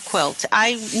make a quilt?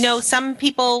 I know some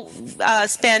people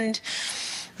spend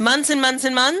months and months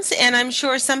and months, and I'm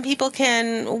sure some people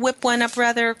can whip one up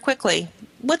rather quickly.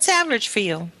 What's average for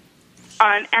you?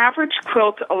 An average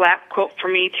quilt, a lap quilt for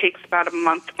me, takes about a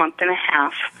month and a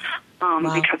half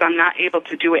because I'm not able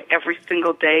to do it every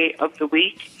single day of the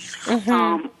week.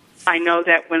 Mm-hmm. I know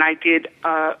that when I did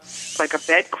like a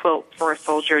bed quilt for a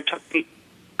soldier, it took me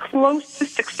close to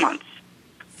 6 months.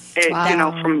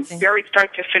 From very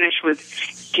start to finish with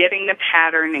getting the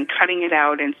pattern and cutting it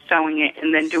out and sewing it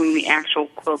and then doing the actual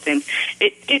quilting.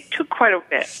 It took quite a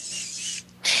bit.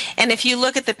 And if you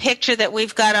look at the picture that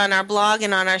we've got on our blog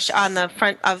and on the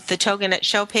front of the TogiNet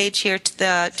show page here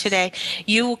today,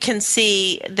 you can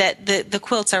see that the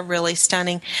quilts are really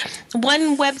stunning.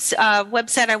 One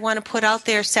website I want to put out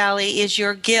there, Sally, is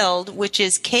your Guild, which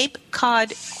is Cape Cod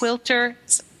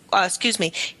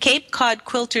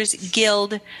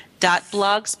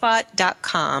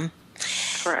Quiltersguild.blogspot.com.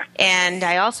 Correct. And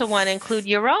I also want to include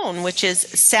your own, which is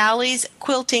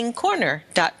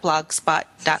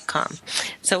sallysquiltingcorner.blogspot.com.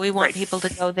 So we want people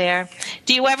to go there.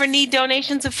 Do you ever need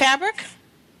donations of fabric?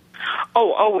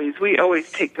 Oh, always. We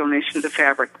always take donations of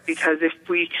fabric because if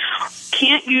we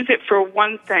can't use it for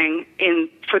one thing,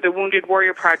 for the Wounded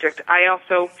Warrior Project, I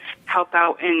also help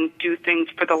out and do things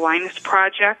for the Linus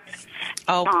Project.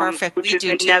 Oh, perfect. Which we is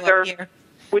do another, too up here.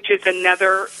 Which is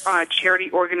another charity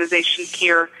organization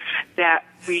here that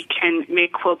we can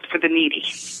make quilts for the needy.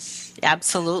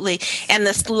 Absolutely. And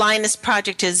this Linus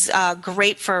Project is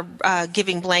great for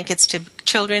giving blankets to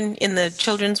children in the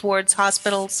children's wards,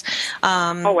 hospitals.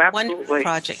 Absolutely. Wonderful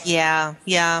project. Yeah.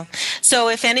 So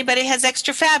if anybody has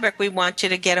extra fabric, we want you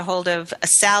to get a hold of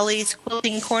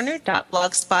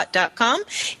sallysquiltingcorner.blogspot.com.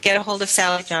 Get a hold of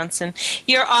Sally Johnson.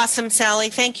 You're awesome, Sally.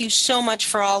 Thank you so much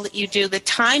for all that you do. The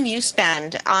time you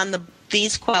spend on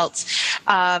these quilts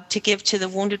to give to the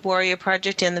Wounded Warrior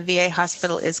Project and the VA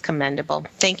Hospital is commendable.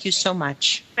 Thank you so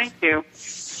much. Thank you.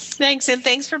 Thanks, and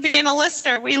thanks for being a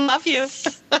listener. We love you.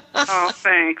 Oh,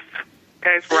 thanks. You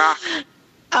guys rock.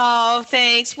 Oh,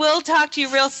 thanks. We'll talk to you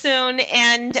real soon.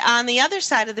 And on the other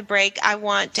side of the break, I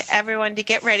want everyone to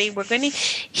get ready. We're going to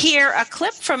hear a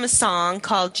clip from a song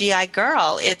called G.I.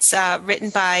 Girl. It's written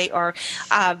by, or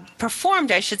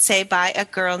performed, I should say, by a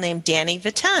girl named Dani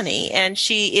Vitany. And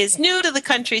she is new to the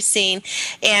country scene.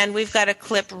 And we've got a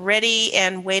clip ready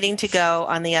and waiting to go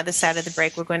on the other side of the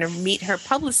break. We're going to meet her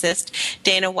publicist,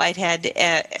 Dana Whitehead,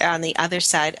 on the other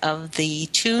side of the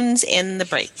tunes in the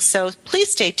break. So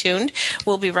please stay tuned.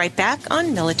 We'll be right back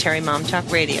on Military Mom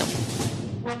Talk Radio.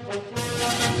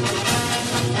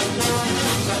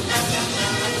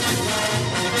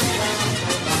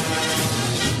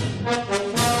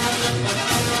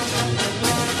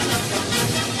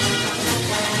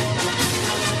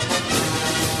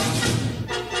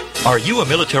 Are you a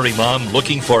military mom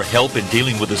looking for help in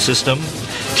dealing with the system?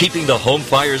 Keeping the home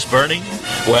fires burning?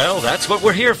 Well, that's what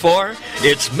we're here for.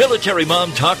 It's Military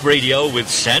Mom Talk Radio with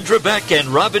Sandra Beck and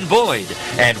Robin Boyd.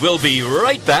 And we'll be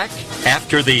right back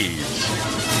after these.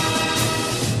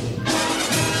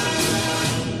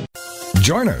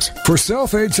 Join us for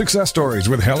Self-Aid Success Stories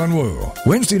with Helen Wu.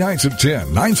 Wednesday nights at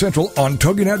 10, 9 Central on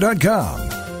TogiNet.com.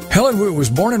 Helen Wu was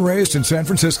born and raised in San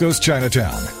Francisco's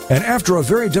Chinatown, and after a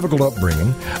very difficult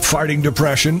upbringing, fighting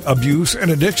depression, abuse, and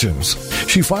addictions,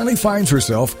 she finally finds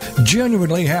herself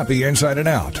genuinely happy inside and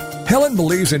out. Helen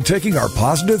believes in taking our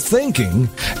positive thinking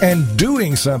and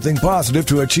doing something positive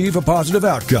to achieve a positive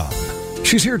outcome.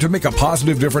 She's here to make a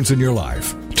positive difference in your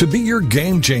life, to be your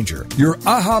game changer, your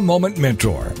aha moment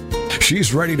mentor.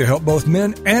 She's ready to help both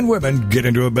men and women get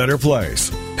into a better place.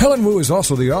 Helen Wu is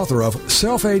also the author of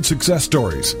Self-Aid Success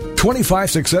Stories, 25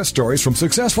 success stories from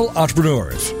successful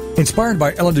entrepreneurs. Inspired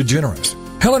by Ellen DeGeneres,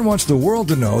 Helen wants the world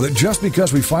to know that just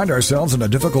because we find ourselves in a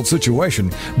difficult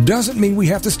situation doesn't mean we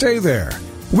have to stay there.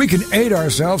 We can aid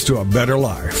ourselves to a better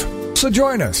life. So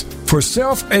join us for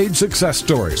Self-Aid Success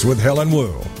Stories with Helen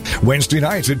Wu. Wednesday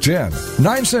nights at 10,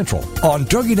 9 Central on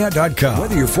TogiNet.com.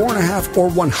 Whether you're 4.5 or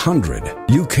 100,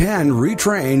 you can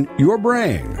retrain your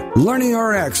brain. Learning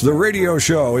RX, the radio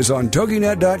show, is on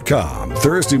TogiNet.com.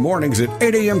 Thursday mornings at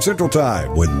 8 a.m. Central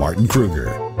Time with Martin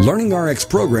Kruger. Learning RX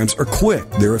programs are quick,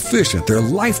 they're efficient, they're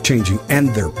life-changing, and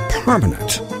they're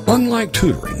permanent. Unlike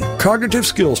tutoring, cognitive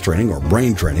skills training or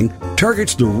brain training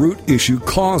targets the root issue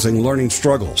causing learning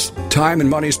struggles. Time and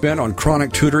money spent on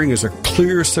chronic tutoring is a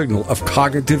clear signal of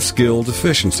cognitive skill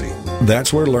deficiency.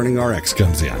 That's where Learning RX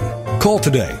comes in. Call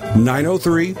today,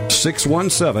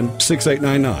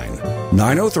 903-617-6899.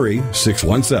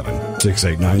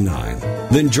 903-617-6899.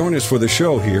 Then join us for the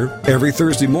show here every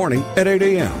Thursday morning at 8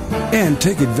 a.m. and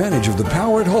take advantage of the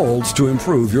power it holds to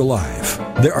improve your life.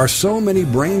 There are so many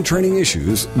brain training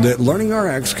issues that Learning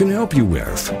RX can help you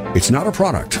with. It's not a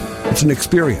product, it's an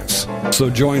experience. So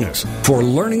join us for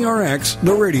Learning RX,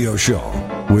 the radio show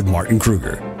with Martin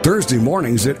Kruger. Thursday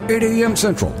mornings at 8 a.m.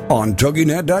 Central on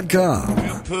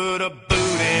TogiNet.com. Put a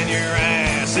boot in your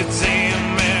ass, it's the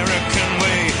American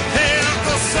way. Hey,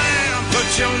 Uncle Sam,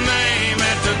 put your name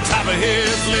at the top of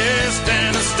his list,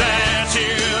 and the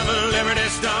Statue of Liberty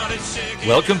started shaking.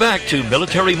 Welcome back to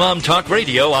Military Mom Talk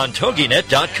Radio on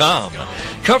TogiNet.com.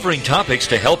 Covering topics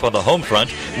to help on the home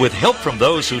front with help from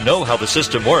those who know how the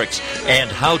system works and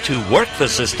how to work the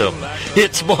system.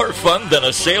 It's more fun than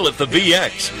a sale at the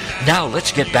BX. Now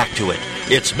let's get back to it.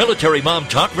 It's Military Mom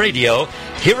Talk Radio.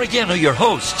 Here again are your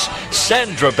hosts,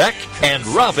 Sandra Beck and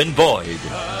Robin Boyd.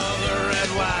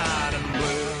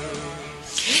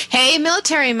 Hey,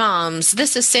 military moms.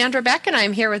 This is Sandra Beck, and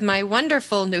I'm here with my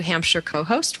wonderful New Hampshire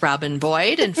co-host, Robin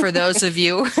Boyd. And for those of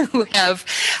you who have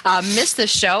missed the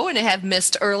show and have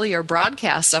missed earlier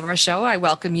broadcasts of our show, I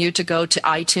welcome you to go to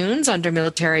iTunes under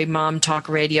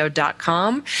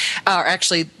MilitaryMomTalkRadio.com, or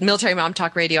actually Military Mom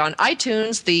Talk Radio on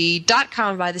iTunes, the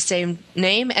 .com by the same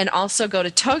name, and also go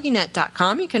to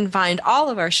TogiNet.com. You can find all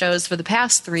of our shows for the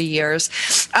past 3 years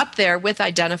up there with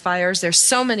identifiers. There's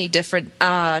so many different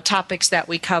topics that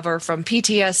we cover, from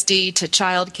PTSD to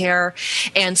child care.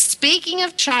 And speaking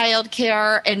of child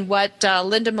care and what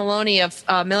Linda Maloney of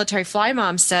Military Fly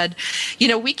Mom said, you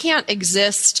know, we can't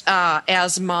exist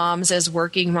as moms, as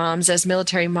working moms, as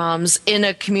military moms in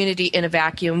a community in a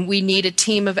vacuum. We need a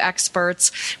team of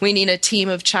experts. We need a team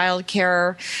of child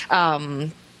care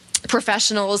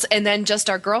professionals, and then just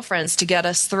our girlfriends to get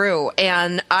us through.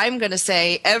 And I'm going to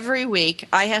say every week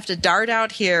I have to dart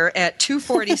out here at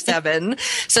 2:47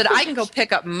 so that I can go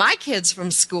pick up my kids from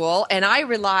school, and I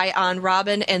rely on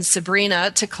Robin and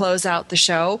Sabrina to close out the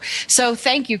show. So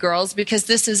thank you, girls, because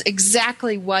this is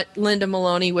exactly what Linda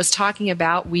Maloney was talking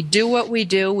about. We do what we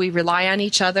do. We rely on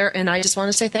each other, and I just want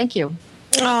to say thank you.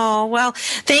 Oh, well,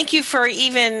 thank you for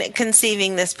even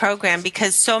conceiving this program,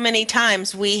 because so many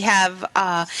times we have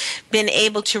been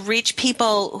able to reach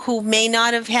people who may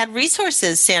not have had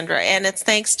resources, Sandra, and it's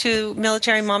thanks to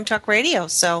Military Mom Talk Radio.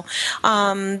 So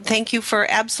thank you for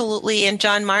absolutely, and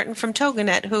John Martin from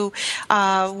TogiNet, who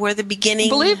were the beginning.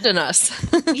 Believed in us.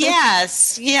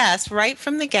 Yes, right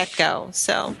from the get-go.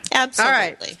 So absolutely. All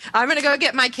right. I'm going to go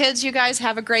get my kids. You guys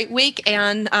have a great week,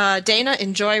 and Dana,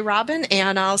 enjoy Robin,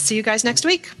 and I'll see you guys next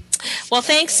week. Well,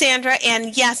 thanks, Sandra.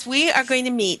 And yes, we are going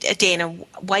to meet Dana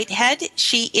Whitehead.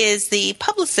 She is the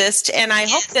publicist, and I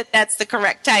hope that that's the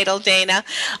correct title, Dana,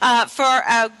 for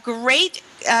a great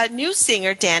new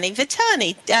singer, Dani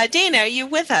Vitany. Dana, are you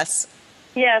with us?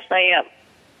 Yes, I am.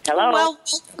 Hello. Well,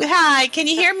 hi. Can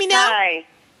you hear me now? Hi.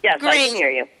 Yes, Great. I can hear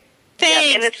you. Thanks.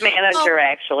 Yeah, and it's manager,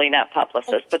 actually, not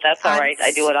publicist, but that's all right.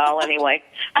 I do it all anyway.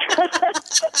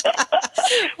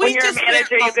 When you're a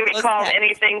manager, you can be called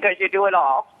anything because you do it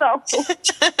all. So,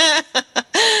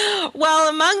 well,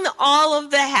 among all of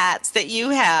the hats that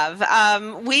you have,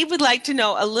 we would like to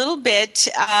know a little bit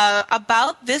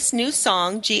about this new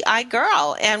song, G.I.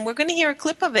 Girl, and we're going to hear a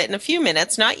clip of it in a few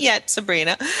minutes. Not yet,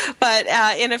 Sabrina, but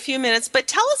in a few minutes. But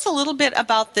tell us a little bit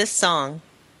about this song.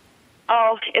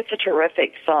 Oh, it's a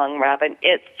terrific song, Robin.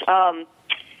 It's the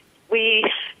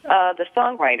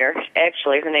songwriter,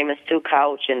 actually, her name is Sue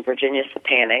Couch and Virginia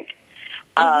Sapanic.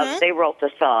 They wrote the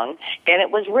song, and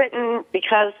it was written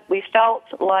because we felt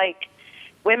like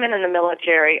women in the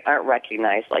military aren't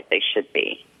recognized like they should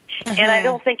be. And I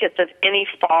don't think it's of any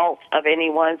fault of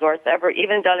anyone's, or it's ever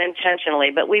even done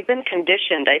intentionally, but we've been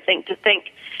conditioned, I think, to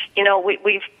think, you know,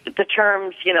 we've the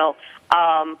terms, you know,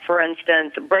 for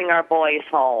instance, bring our boys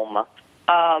home,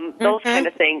 those kind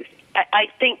of things. I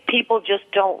think people just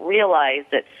don't realize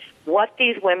that what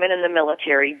these women in the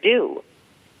military do.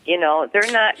 You know,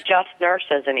 they're not just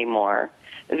nurses anymore.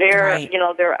 They're, you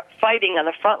know, they're fighting on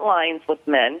the front lines with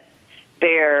men.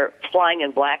 They're flying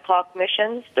in Black Hawk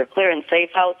missions. They're clearing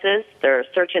safe houses. They're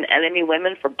searching enemy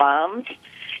women for bombs.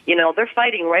 You know, they're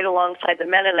fighting right alongside the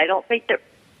men, and I don't think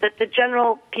that the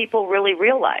general people really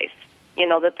realize, you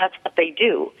know, that that's what they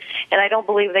do. And I don't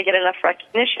believe they get enough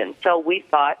recognition. So we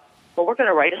thought, well, we're going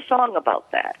to write a song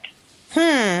about that.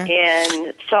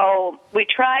 And so we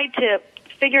tried to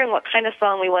figure out what kind of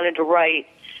song we wanted to write.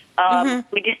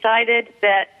 We decided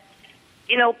that,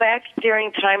 you know, back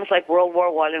during times like World War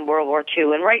I and World War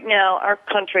II, and right now our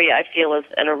country, I feel, is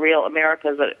at a real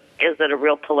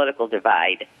real political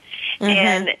divide.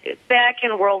 And back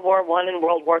in World War I and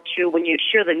World War II, when you'd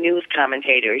hear the news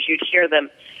commentators, you'd hear them,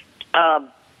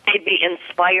 they'd be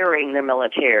inspiring the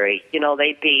military. You know,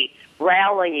 they'd be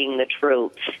rallying the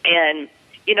troops. And,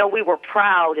 you know, we were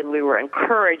proud and we were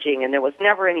encouraging, and there was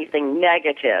never anything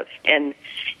negative. And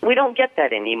we don't get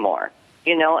that anymore,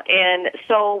 you know. And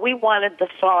so we wanted the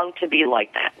song to be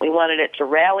like that. We wanted it to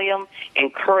rally them,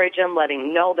 encourage them, letting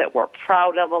them know that we're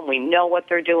proud of them, we know what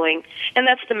they're doing. And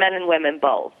that's the men and women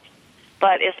both,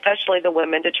 but especially the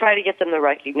women, to try to get them the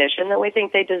recognition that we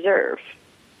think they deserve.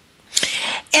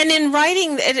 And in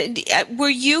writing, were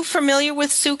you familiar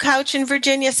with Sue Couch and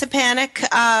Virginia Stepanek?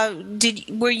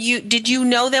 Did you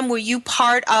know them? Were you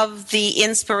part of the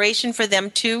inspiration for them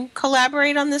to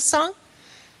collaborate on this song?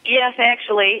 Yes,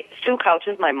 actually, Sue Couch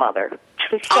is my mother.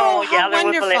 So how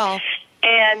wonderful!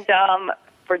 And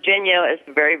Virginia is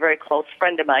a very, very close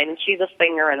friend of mine, and she's a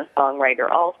singer and a songwriter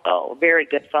also, a very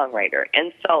good songwriter.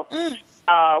 And so,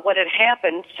 what had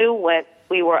happened? Sue went.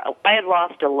 I had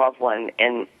lost a loved one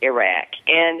in Iraq,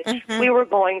 and we were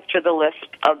going through the list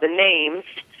of the names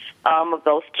of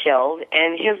those killed,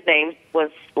 and his name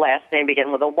last name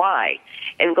began with a Y.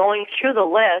 And going through the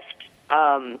list,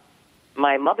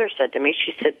 my mother said to me,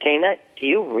 she said, "Dana, do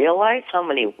you realize how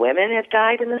many women have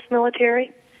died in this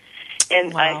military?"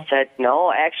 And I said,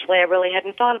 "No, actually, I really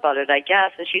hadn't thought about it, I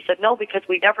guess." And she said, "No, because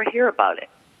we never hear about it.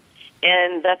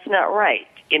 And that's not right."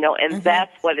 You know, and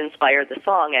that's what inspired the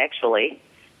song, actually.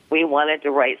 We wanted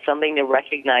to write something to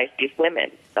recognize these women.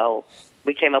 So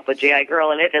we came up with G.I.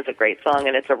 Girl, and it is a great song,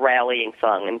 and it's a rallying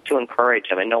song, and to encourage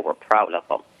them and know we're proud of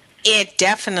them. It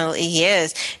definitely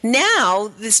is.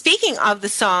 Now, speaking of the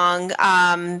song,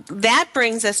 that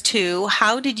brings us to,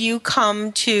 how did you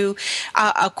come to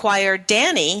acquire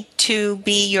Dani to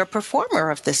be your performer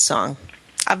of this song?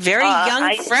 A very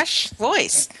young, fresh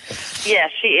voice. Yeah,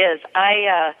 she is.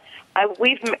 I've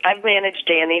managed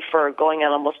Dani for going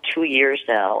on almost 2 years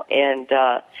now, and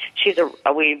she's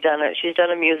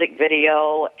done a music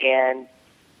video, and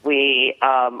we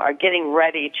are getting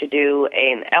ready to do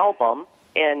an album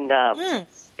in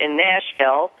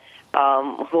Nashville,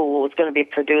 who was going to be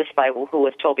produced by who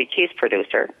was Toby Keith's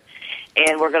producer,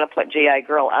 and we're going to put G.I.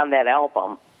 Girl on that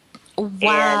album.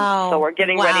 Wow! And so we're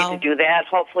getting ready to do that.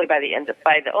 Hopefully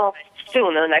soon,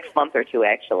 in the next month or two,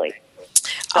 actually.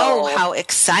 Oh, how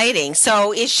exciting.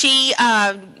 So is she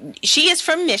is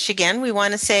from Michigan. We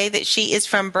want to say that she is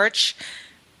from Birch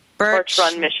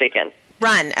Run, Michigan.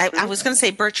 Run. I was going to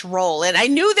say Birch Roll, and I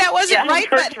knew that wasn't right.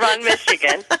 Birch Run,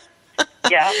 Michigan.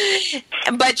 Yeah.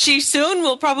 But she soon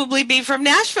will probably be from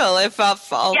Nashville if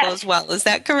all goes well. Is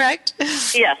that correct?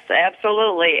 Yes,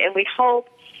 absolutely. And we hope,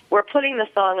 we're putting the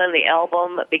song on the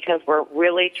album because we're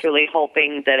really, truly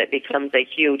hoping that it becomes a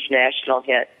huge national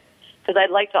hit. Because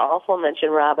I'd like to also mention,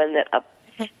 Robin, that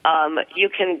you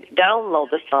can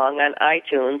download the song on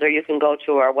iTunes, or you can go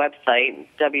to our website,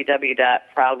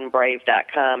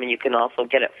 www.proudandbrave.com, and you can also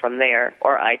get it from there,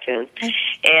 or iTunes.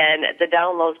 And the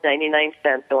download's 99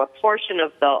 cents. So a portion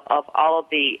of all of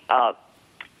the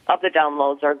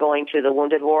downloads are going to the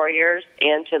Wounded Warriors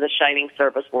and to the Shining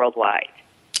Service Worldwide.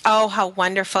 Oh, how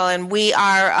wonderful. And we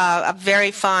are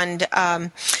very fond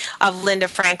of Linda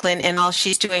Franklin and all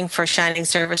she's doing for Shining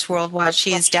Service Worldwide.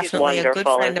 She is definitely a good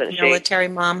friend of the military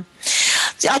mom.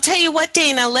 I'll tell you what,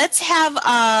 Dana, let's have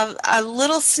a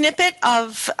little snippet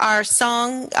of our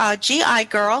song, G.I.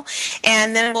 Girl,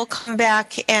 and then we'll come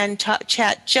back and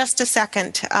chat just a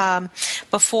second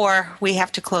before we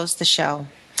have to close the show.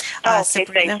 Okay,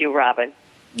 Sabrina? Thank you, Robin.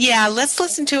 Yeah, let's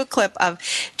listen to a clip of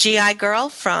G.I.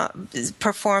 Girl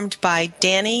performed by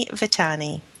Dani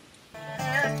Vitany.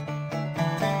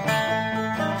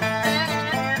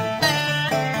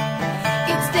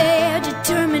 It's their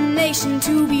determination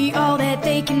to be all that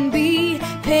they can be.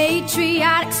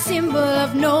 Patriotic symbol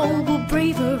of noble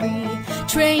bravery.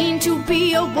 Trained to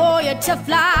be a warrior, tough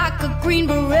like a green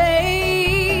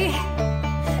beret.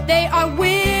 They are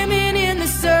women in the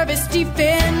service,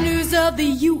 defenders of the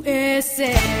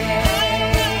USA.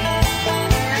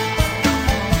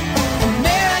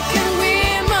 American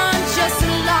women just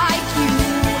like you,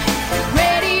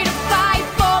 ready to fight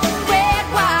for the red,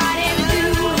 white, and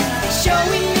blue,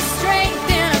 showing the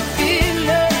strength and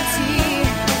ability,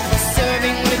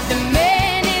 serving with the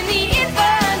men in the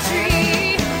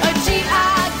infantry. A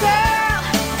G.I. girl,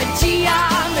 a G.I.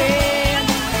 man,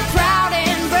 proud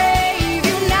and brave,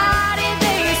 united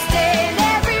they stand.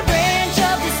 Every branch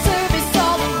of the service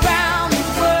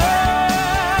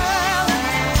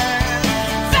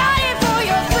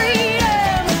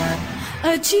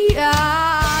GI girl.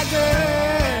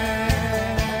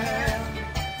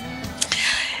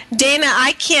 Dana,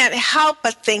 I can't help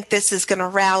but think this is going to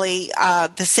rally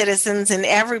the citizens and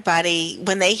everybody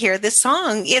when they hear this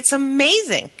song. It's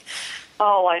amazing.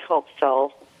 Oh, I hope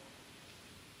so.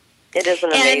 It is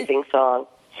an amazing song.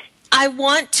 I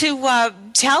want to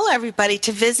tell everybody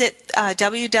to visit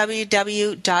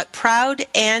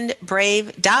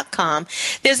www.proudandbrave.com.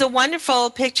 There's a wonderful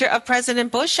picture of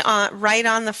President Bush right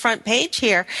on the front page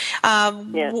here.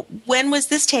 Yes. When was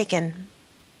this taken?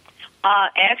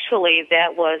 Actually,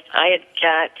 I had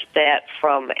got that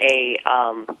from a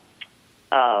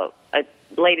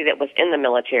lady that was in the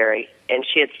military, and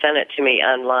she had sent it to me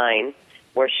online,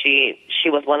 where she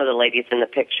was one of the ladies in the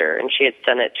picture, and she had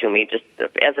sent it to me just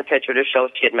as a picture to show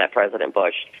she had met President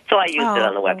Bush. So I used it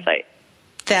on the website.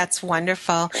 That's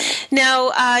wonderful.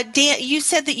 Now, Dan, you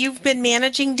said that you've been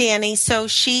managing Dani, so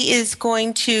she is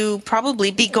going to probably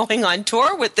be going on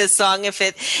tour with this song if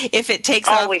it takes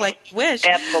off like you wish.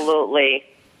 Absolutely.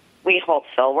 We hope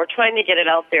so. We're trying to get it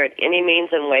out there at any means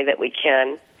and way that we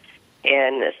can.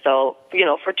 And so,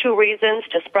 for two reasons,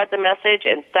 to spread the message,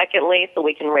 and secondly, so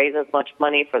we can raise as much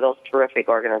money for those terrific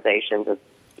organizations as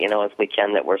we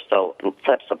can, that we're so in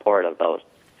such support of those.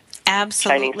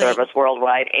 Absolutely. Shining Service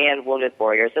Worldwide and Wounded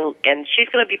Warriors. And she's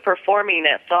going to be performing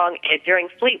that song during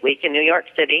Fleet Week in New York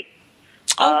City.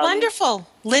 Oh, wonderful.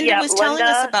 Linda was telling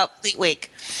us about Fleet Week.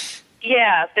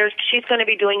 Yeah, she's going to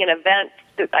be doing an event.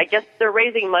 I guess they're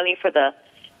raising money for the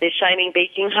Shining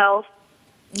Baking House.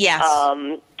 Yes.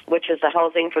 Which is the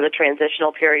housing for the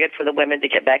transitional period for the women to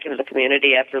get back into the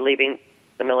community after leaving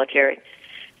the military.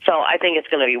 So I think it's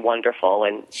going to be wonderful.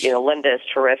 And, Linda is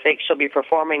terrific. She'll be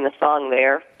performing the song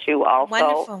there, too, also.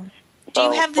 Wonderful. Do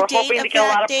you have the date of that, We're hoping to get a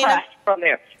lot of press from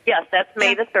there. Yes, that's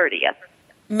May the 30th.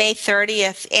 May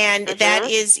 30th. And that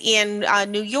is in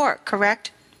New York,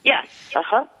 correct? Yes.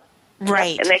 Uh-huh.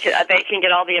 Right. And they can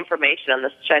get all the information on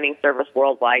the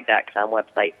ShiningServiceWorldwide.com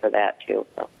website for that, too.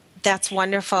 So. That's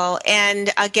wonderful.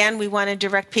 And again, we want to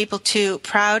direct people to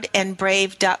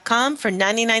proudandbrave.com for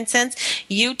 99 cents.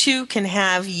 You too can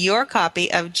have your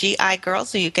copy of GI Girl,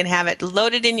 so you can have it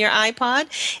loaded in your iPod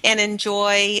and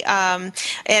enjoy. And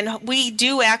we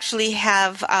do actually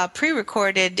have a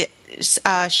pre-recorded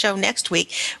show next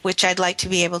week, which I'd like to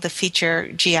be able to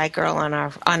feature GI Girl on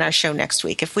our show next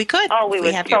week, if we could. Oh, we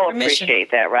would so appreciate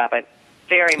that, Robin.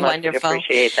 Very much. Wonderful.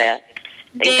 Appreciate that.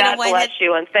 And Dana, God bless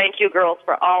you, and thank you, girls,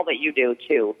 for all that you do,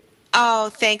 too. Oh,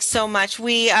 thanks so much.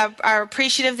 We are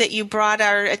appreciative that you brought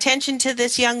our attention to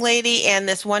this young lady and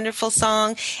this wonderful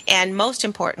song, and most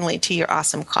importantly, to your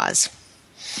awesome cause.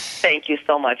 Thank you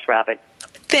so much, Robin.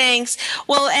 Thanks.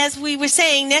 Well, as we were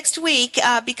saying, next week,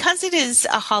 because it is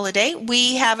a holiday,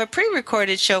 we have a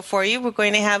pre-recorded show for you. We're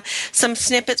going to have some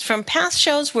snippets from past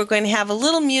shows. We're going to have a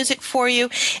little music for you,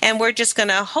 and we're just going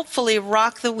to hopefully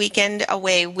rock the weekend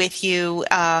away with you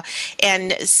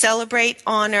and celebrate,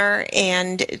 honor,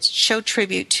 and show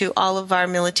tribute to all of our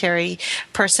military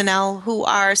personnel who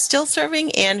are still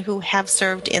serving and who have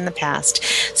served in the past.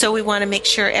 So we want to make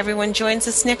sure everyone joins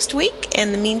us next week.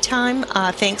 In the meantime,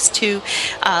 thanks to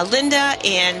Linda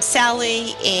and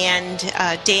Sally and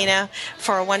Dana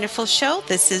for a wonderful show.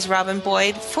 This is Robin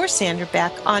Boyd for Sandra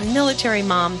Beck on Military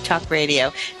Mom Talk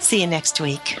Radio. See you next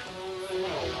week.